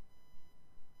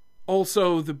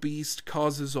 Also, the beast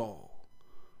causes all,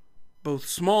 both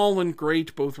small and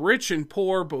great, both rich and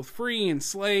poor, both free and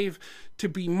slave, to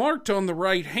be marked on the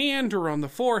right hand or on the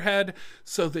forehead,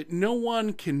 so that no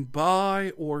one can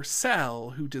buy or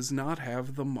sell who does not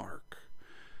have the mark.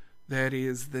 That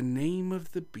is, the name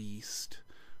of the beast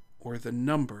or the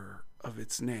number of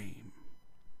its name.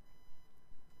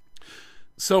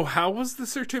 So how was the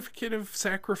certificate of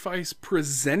sacrifice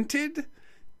presented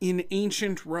in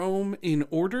ancient Rome in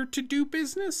order to do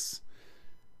business?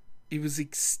 It was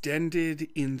extended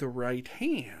in the right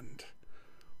hand,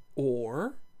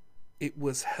 or it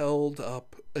was held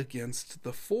up against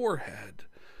the forehead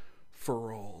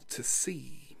for all to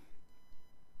see.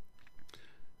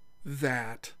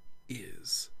 That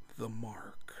is the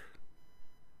mark.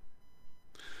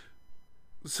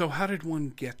 So how did one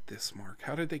get this mark?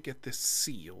 How did they get this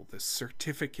seal, this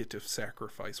certificate of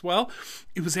sacrifice? Well,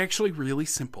 it was actually really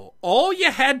simple. All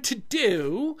you had to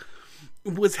do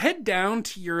was head down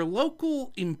to your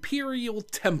local imperial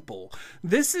temple.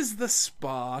 This is the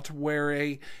spot where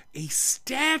a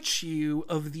statue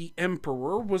of the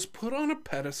emperor was put on a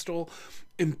pedestal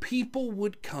and people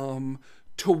would come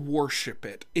to worship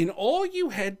it. And all you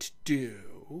had to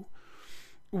do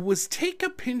was take a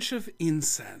pinch of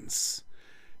incense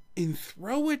and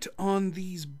throw it on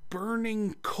these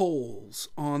burning coals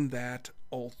on that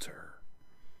altar.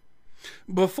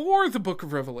 Before the book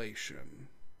of Revelation,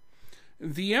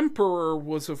 the emperor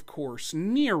was, of course,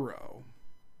 Nero,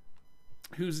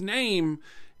 whose name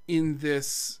in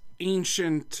this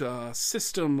ancient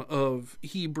system of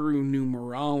Hebrew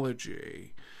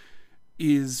numerology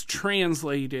is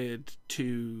translated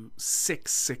to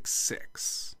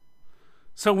 666.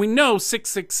 So we know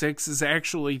 666 is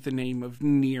actually the name of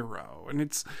Nero, and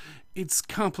it's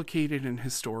complicated and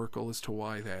historical as to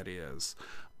why that is.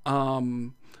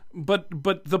 But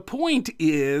the point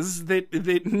is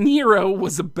that Nero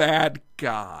was a bad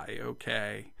guy,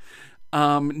 okay?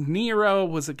 Nero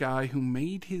was a guy who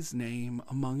made his name,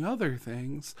 among other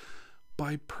things,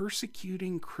 by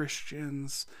persecuting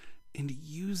Christians and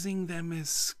using them as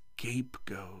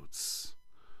scapegoats.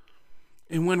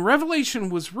 And when Revelation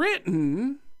was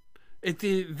written, at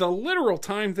the literal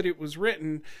time that it was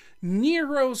written,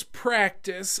 Nero's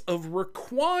practice of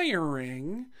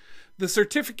requiring the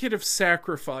certificate of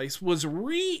sacrifice was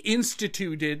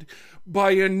reinstituted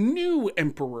by a new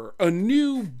emperor, a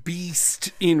new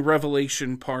beast in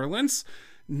Revelation parlance,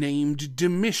 named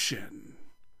Domitian.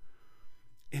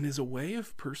 And as a way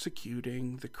of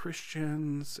persecuting the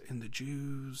Christians and the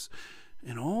Jews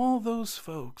and all those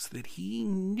folks that he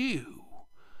knew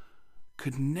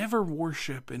could never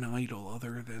worship an idol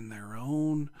other than their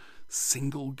own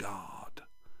single god,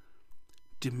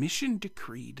 Domitian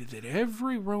decreed that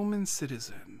every Roman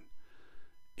citizen,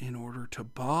 in order to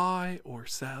buy or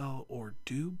sell or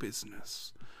do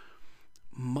business,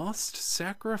 must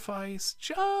sacrifice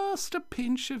just a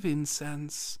pinch of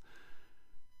incense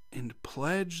and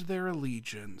pledge their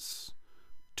allegiance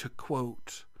to,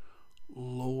 quote,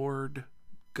 Lord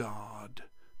God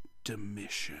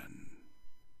Domitian.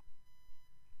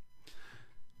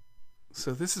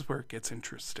 So this is where it gets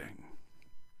interesting,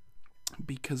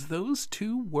 because those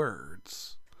two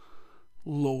words,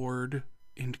 Lord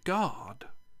and God,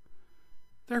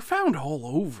 they're found all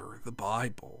over the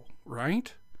Bible,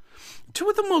 right? Two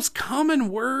of the most common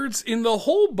words in the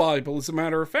whole Bible, as a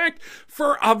matter of fact,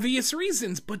 for obvious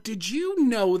reasons. But did you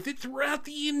know that throughout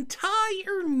the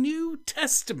entire New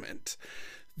Testament,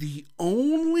 the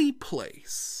only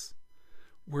place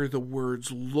where the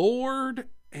words Lord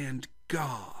and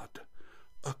God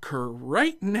occur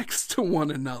right next to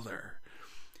one another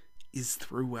is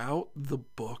throughout the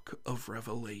book of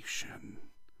Revelation?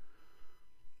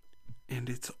 And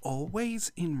it's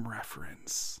always in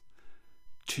reference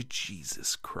to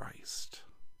Jesus Christ.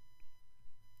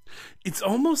 It's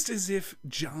almost as if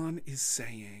John is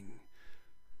saying,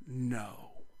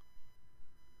 no,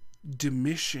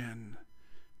 Domitian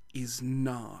is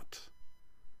not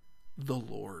the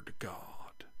Lord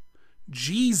God.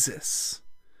 Jesus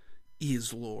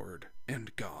is Lord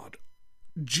and God.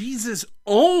 Jesus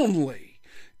only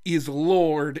is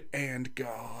Lord and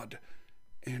God,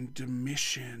 and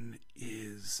Domitian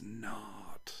is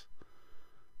not.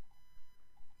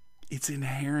 It's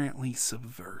inherently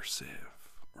subversive,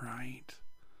 right?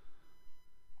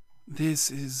 This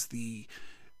is the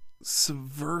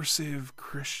subversive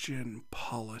Christian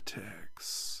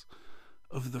politics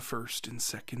of the 1st and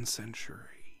 2nd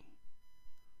century.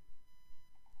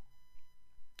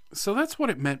 So that's what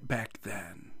it meant back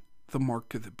then, the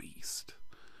mark of the beast.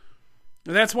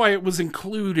 That's why it was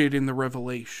included in the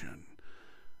Revelation.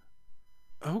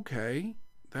 Okay,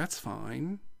 that's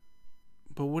fine.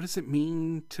 But what does it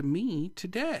mean to me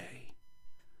today?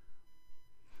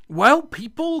 Well,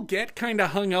 people get kind of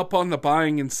hung up on the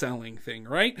buying and selling thing,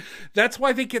 right? That's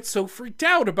why they get so freaked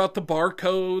out about the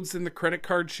barcodes and the credit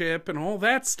card chip and all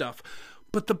that stuff.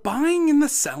 But the buying and the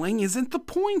selling isn't the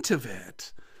point of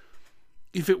it.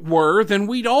 If it were, then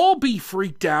we'd all be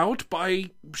freaked out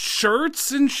by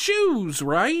shirts and shoes,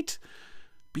 right?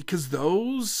 Because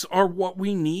those are what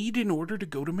we need in order to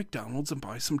go to McDonald's and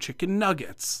buy some chicken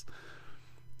nuggets.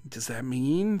 Does that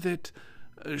mean that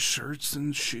shirts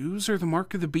and shoes are the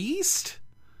mark of the beast?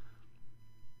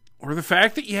 Or the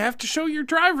fact that you have to show your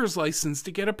driver's license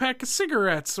to get a pack of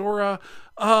cigarettes, or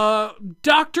a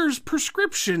doctor's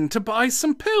prescription to buy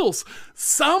some pills?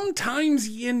 Sometimes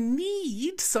you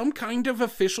need some kind of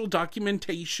official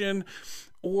documentation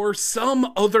or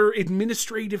some other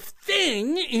administrative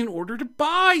thing in order to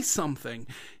buy something.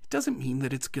 It doesn't mean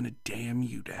that it's going to damn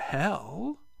you to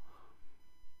hell.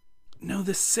 No,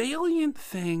 the salient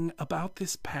thing about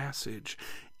this passage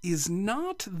is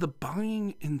not the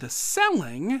buying and the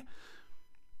selling.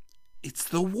 It's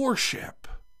the worship.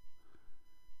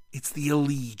 It's the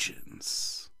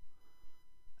allegiance.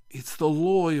 It's the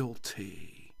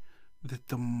loyalty that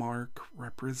the mark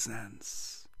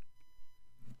represents.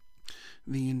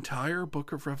 The entire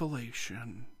book of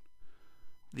Revelation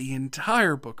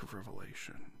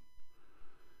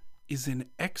is an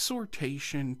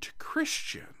exhortation to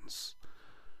Christians,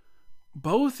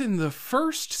 both in the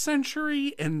 1st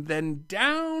century and then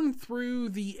down through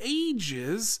the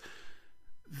ages,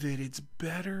 that it's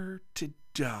better to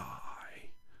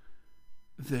die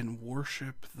than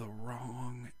worship the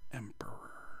wrong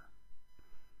emperor.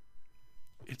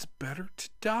 It's better to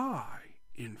die,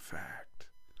 in fact,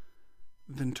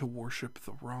 than to worship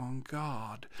the wrong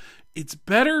God. It's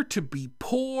better to be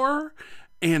poor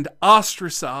and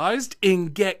ostracized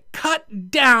and get cut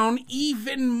down,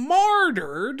 even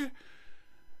martyred,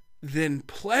 than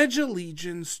pledge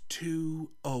allegiance to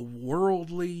a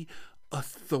worldly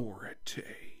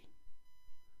authority.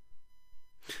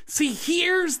 See,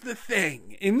 here's the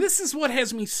thing, and this is what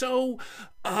has me so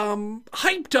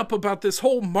hyped up about this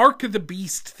whole mark of the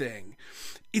beast thing.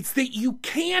 It's that you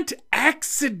can't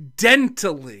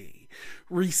accidentally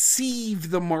receive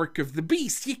the mark of the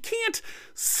beast. You can't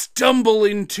stumble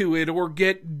into it or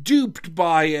get duped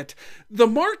by it. The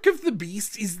mark of the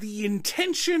beast is the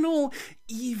intentional,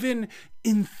 even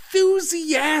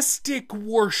enthusiastic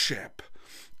worship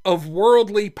of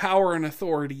worldly power and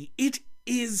authority. It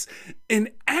is an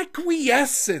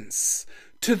acquiescence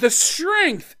to the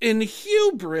strength and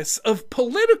hubris of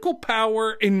political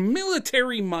power and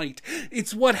military might.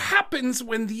 It's what happens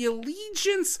when the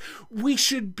allegiance we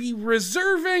should be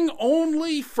reserving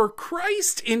only for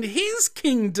Christ and his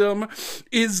kingdom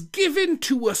is given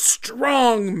to a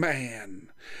strong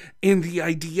man and the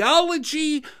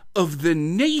ideology of the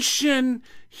nation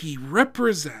he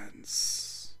represents.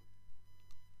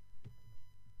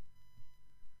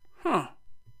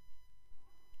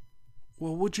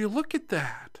 Well, would you look at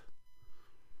that?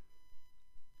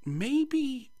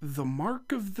 Maybe the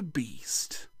mark of the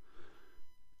beast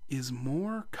is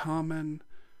more common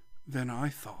than I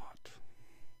thought.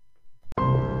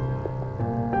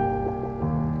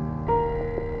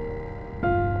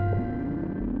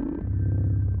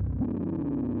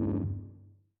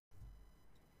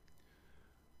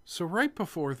 So right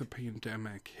before the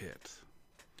pandemic hit,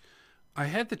 I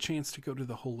had the chance to go to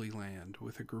the Holy Land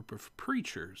with a group of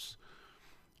preachers.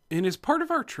 And as part of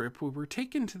our trip, we were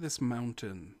taken to this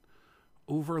mountain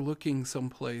overlooking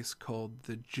someplace called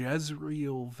the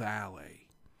Jezreel Valley,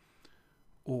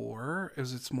 or,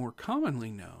 as it's more commonly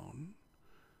known,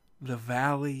 the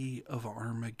Valley of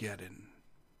Armageddon.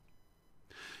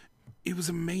 It was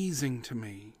amazing to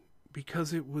me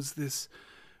because it was this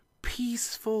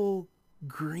peaceful,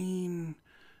 green,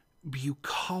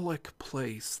 bucolic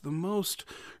place, the most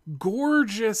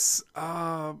gorgeous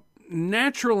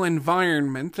natural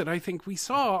environment that I think we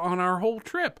saw on our whole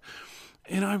trip.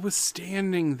 And I was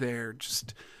standing there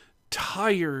just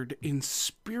tired and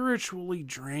spiritually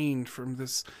drained from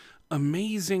this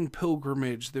amazing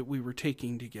pilgrimage that we were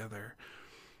taking together.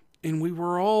 And we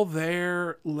were all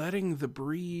there letting the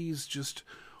breeze just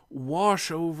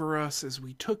wash over us as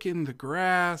we took in the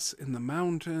grass and the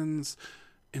mountains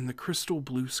and the crystal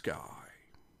blue sky.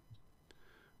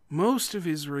 Most of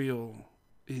Israel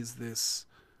is this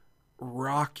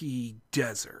rocky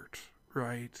desert,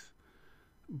 right?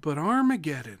 But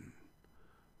Armageddon,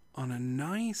 on a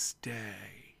nice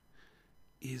day,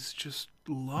 is just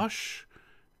lush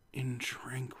and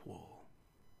tranquil.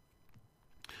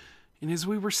 And as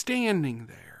we were standing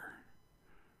there,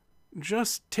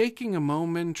 just taking a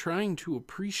moment, trying to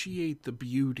appreciate the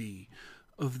beauty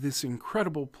of this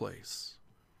incredible place,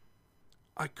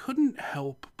 I couldn't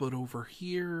help but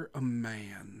overhear a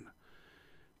man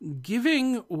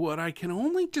giving what I can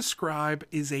only describe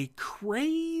as a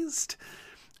crazed,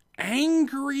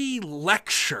 angry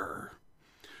lecture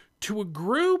to a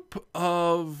group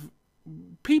of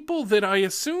people that I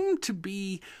assume to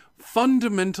be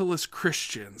fundamentalist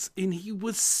Christians. And he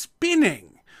was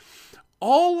spinning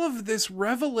all of this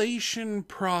Revelation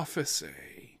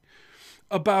prophecy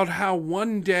about how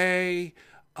one day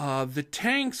the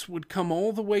tanks would come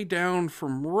all the way down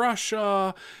from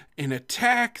Russia and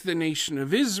attack the nation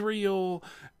of Israel,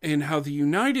 and how the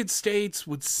United States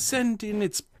would send in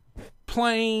its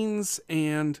planes,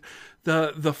 and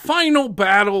the final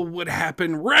battle would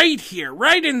happen right here,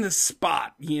 right in the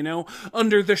spot,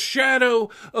 under the shadow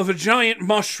of a giant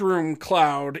mushroom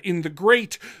cloud in the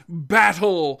great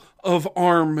battle of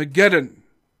Armageddon.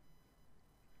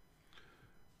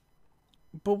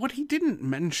 But what he didn't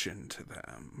mention to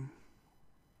them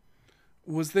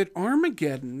was that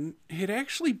Armageddon had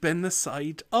actually been the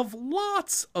site of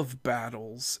lots of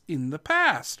battles in the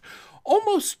past,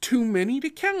 almost too many to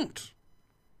count.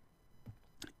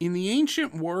 In the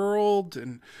ancient world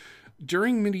and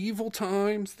during medieval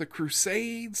times, the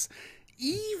Crusades,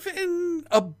 even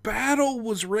a battle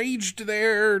was raged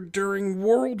there during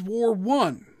World War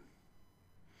I.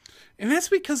 And that's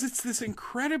because it's this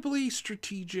incredibly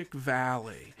strategic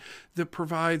valley that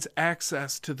provides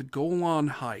access to the Golan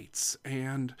Heights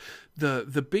and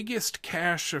the biggest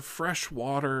cache of fresh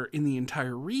water in the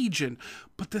entire region.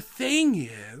 But the thing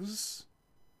is,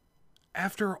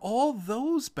 after all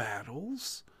those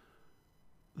battles,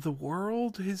 the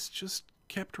world has just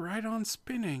kept right on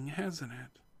spinning, hasn't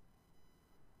it?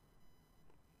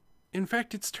 In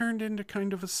fact, it's turned into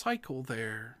kind of a cycle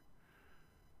there.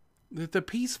 That the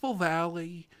peaceful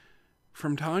valley,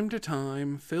 from time to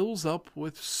time, fills up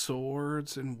with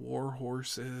swords and war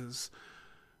horses.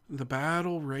 The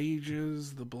battle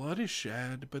rages, the blood is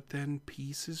shed, but then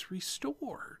peace is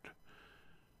restored.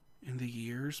 And the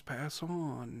years pass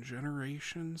on,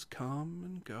 generations come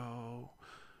and go,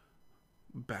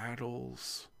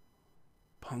 battles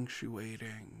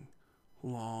punctuating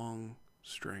long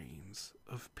strains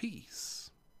of peace.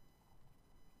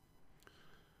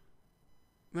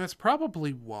 That's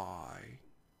probably why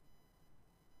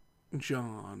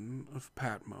John of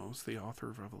Patmos, the author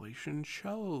of Revelation,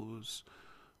 chose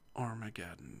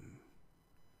Armageddon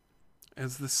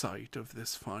as the site of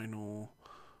this final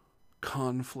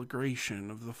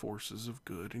conflagration of the forces of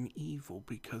good and evil,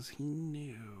 because he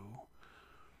knew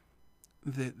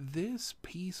that this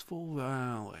peaceful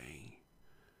valley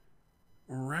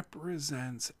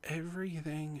represents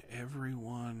everything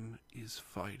everyone is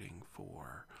fighting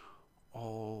for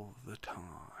all the time.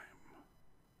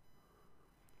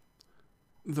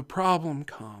 The problem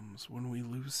comes when we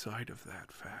lose sight of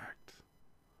that fact.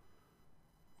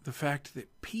 The fact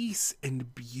that peace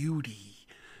and beauty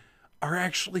are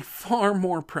actually far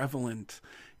more prevalent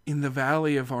in the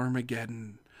Valley of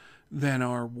Armageddon than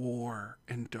are war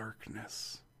and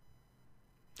darkness.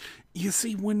 You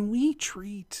see, when we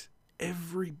treat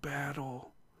every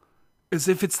battle as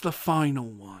if it's the final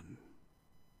one,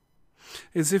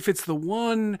 as if it's the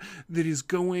one that is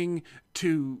going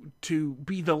to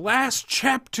be the last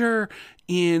chapter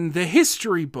in the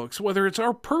history books, whether it's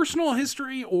our personal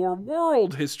history or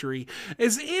world history,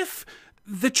 as if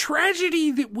the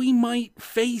tragedy that we might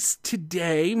face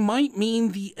today might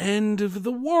mean the end of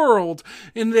the world,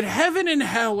 and that heaven and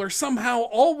hell are somehow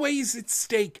always at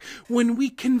stake, when we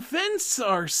convince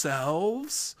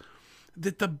ourselves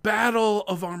that the Battle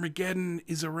of Armageddon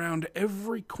is around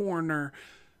every corner,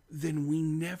 then we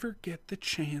never get the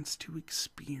chance to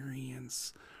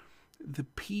experience the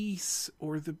peace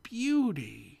or the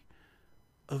beauty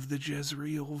of the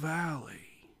Jezreel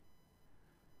Valley.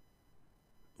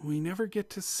 We never get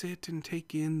to sit and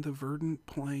take in the verdant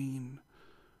plain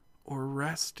or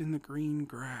rest in the green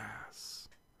grass.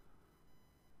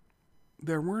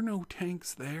 There were no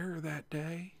tanks there that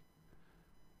day.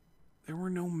 There were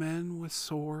no men with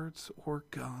swords or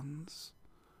guns.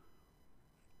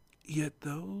 Yet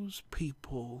those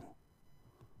people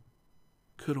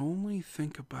could only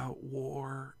think about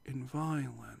war and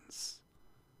violence.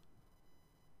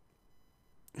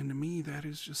 And to me, that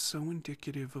is just so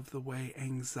indicative of the way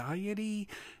anxiety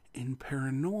and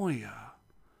paranoia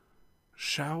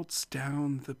shouts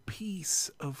down the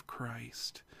peace of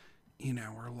Christ in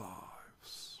our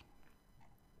lives.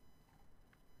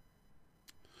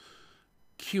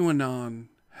 QAnon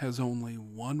has only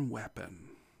one weapon,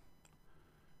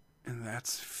 and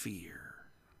that's fear.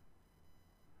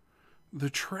 The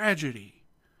tragedy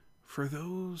for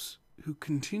those who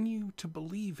continue to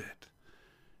believe it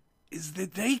is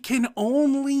that they can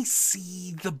only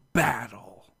see the battle.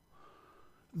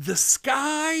 The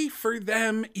sky for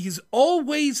them is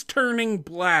always turning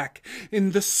black,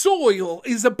 and the soil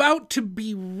is about to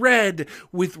be red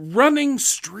with running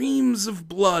streams of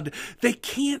blood. They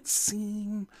can't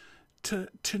seem to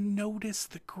notice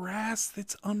the grass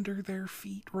that's under their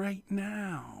feet right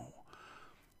now,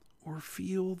 or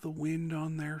feel the wind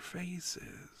on their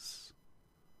faces.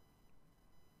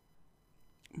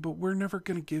 But we're never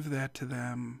going to give that to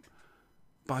them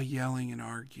by yelling and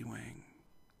arguing,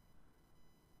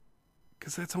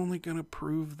 because that's only going to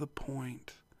prove the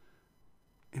point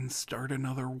and start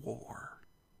another war.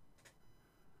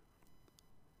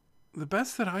 The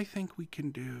best that I think we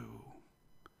can do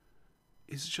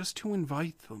is just to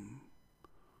invite them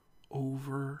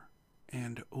over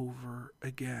and over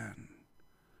again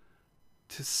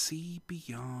to see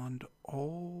beyond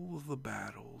all the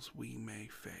battles we may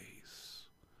face,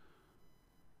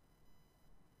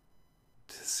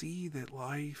 to see that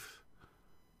life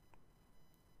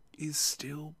is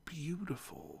still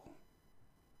beautiful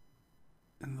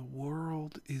and the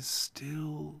world is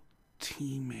still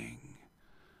teeming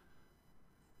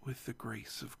with the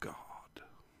grace of God.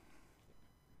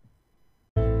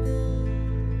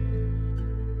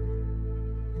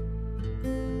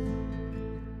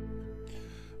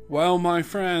 Well, my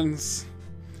friends,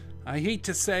 I hate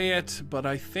to say it, but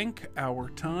I think our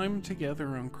time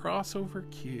together on Crossover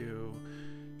Q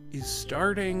is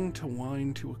starting to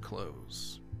wind to a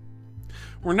close.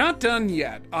 We're not done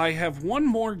yet. I have one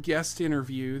more guest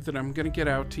interview that I'm going to get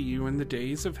out to you in the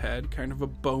days ahead, kind of a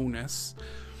bonus,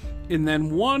 and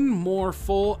then one more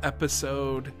full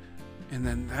episode, and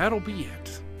then that'll be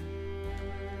it.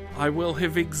 I will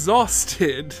have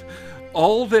exhausted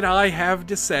all that I have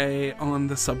to say on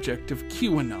the subject of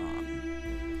QAnon.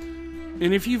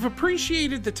 And if you've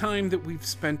appreciated the time that we've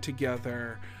spent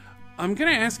together, I'm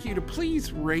going to ask you to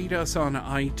please rate us on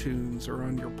iTunes or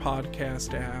on your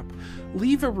podcast app.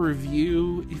 Leave a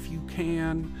review if you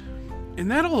can.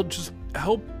 And that'll just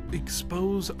help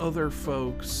expose other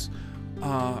folks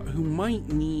who might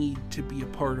need to be a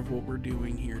part of what we're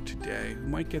doing here today, who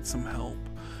might get some help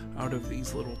out of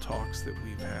these little talks that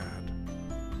we've had.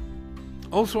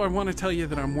 Also, I want to tell you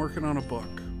that I'm working on a book.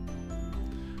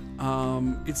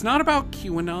 It's not about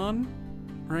QAnon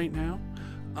right now.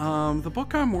 The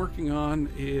book I'm working on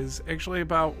is actually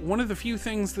about one of the few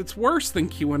things that's worse than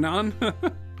QAnon.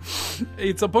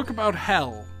 It's a book about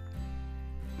hell.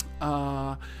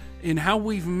 And how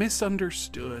we've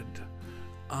misunderstood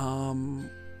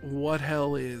what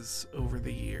hell is over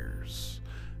the years.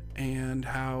 And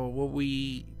how what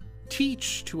we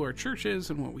teach to our churches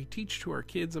and what we teach to our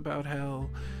kids about hell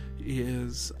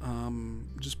is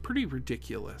just pretty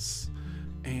ridiculous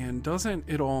and doesn't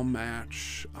at all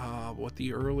match what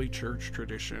the early church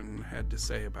tradition had to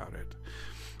say about it.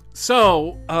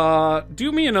 So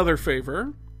do me another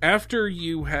favor. After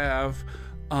you have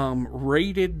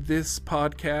rated this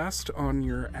podcast on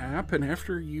your app and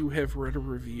after you have read a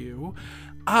review,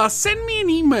 send me an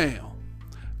email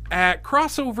at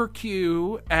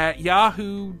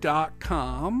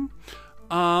crossoverq@yahoo.com,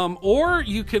 or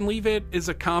you can leave it as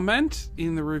a comment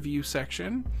in the review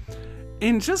section,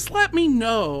 and just let me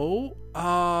know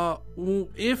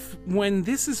if, when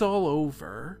this is all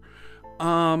over,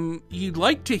 you'd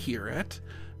like to hear it.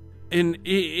 And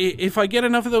if I get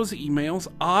enough of those emails,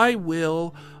 I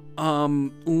will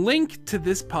link to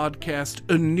this podcast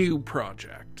a new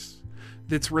project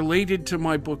that's related to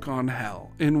my book on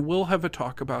hell, and we'll have a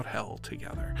talk about hell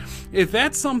together. If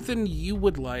that's something you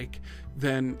would like,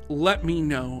 then let me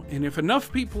know. And if enough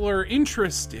people are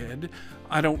interested,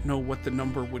 I don't know what the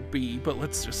number would be, but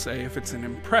let's just say if it's an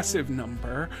impressive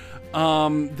number,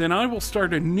 then I will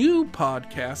start a new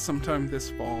podcast sometime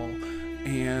this fall,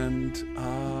 and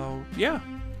yeah,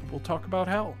 we'll talk about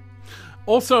hell.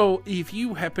 Also, if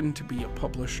you happen to be a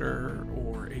publisher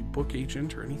or a book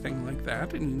agent or anything like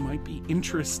that, and you might be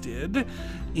interested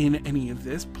in any of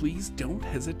this, please don't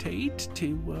hesitate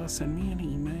to send me an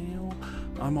email.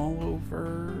 I'm all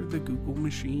over the Google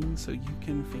machine, so you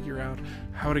can figure out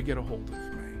how to get a hold of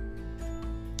me.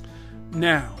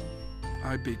 Now,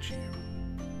 I bid you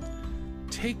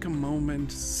take a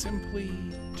moment simply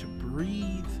to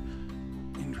breathe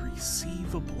and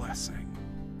receive a blessing.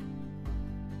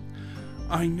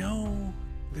 I know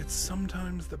that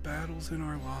sometimes the battles in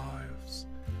our lives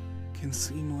can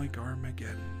seem like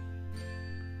Armageddon.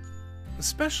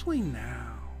 Especially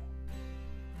now.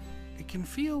 It can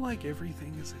feel like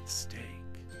everything is at stake.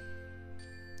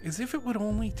 As if it would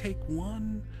only take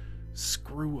one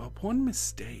screw up, one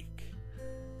mistake,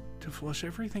 to flush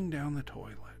everything down the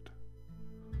toilet.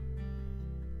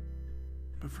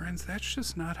 But friends, that's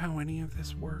just not how any of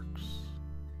this works.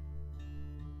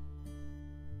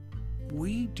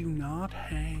 We do not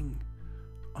hang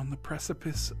on the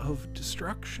precipice of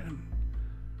destruction.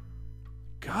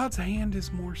 God's hand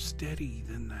is more steady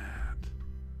than that.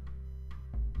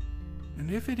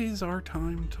 And if it is our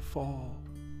time to fall,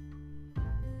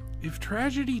 if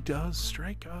tragedy does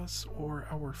strike us or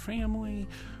our family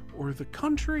or the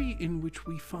country in which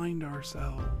we find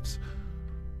ourselves,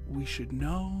 we should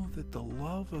know that the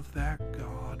love of that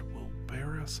God will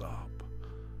bear us up,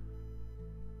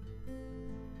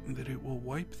 and that it will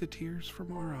wipe the tears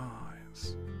from our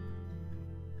eyes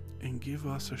and give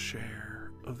us a share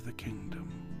of the kingdom.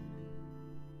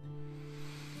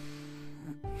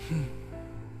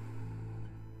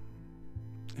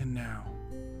 And now,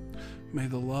 may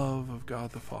the love of God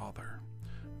the Father,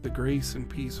 the grace and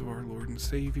peace of our Lord and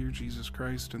Savior Jesus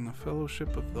Christ, and the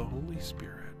fellowship of the Holy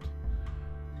Spirit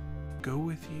go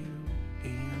with you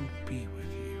and be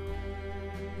with you,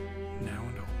 now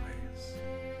and always.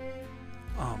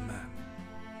 Amen.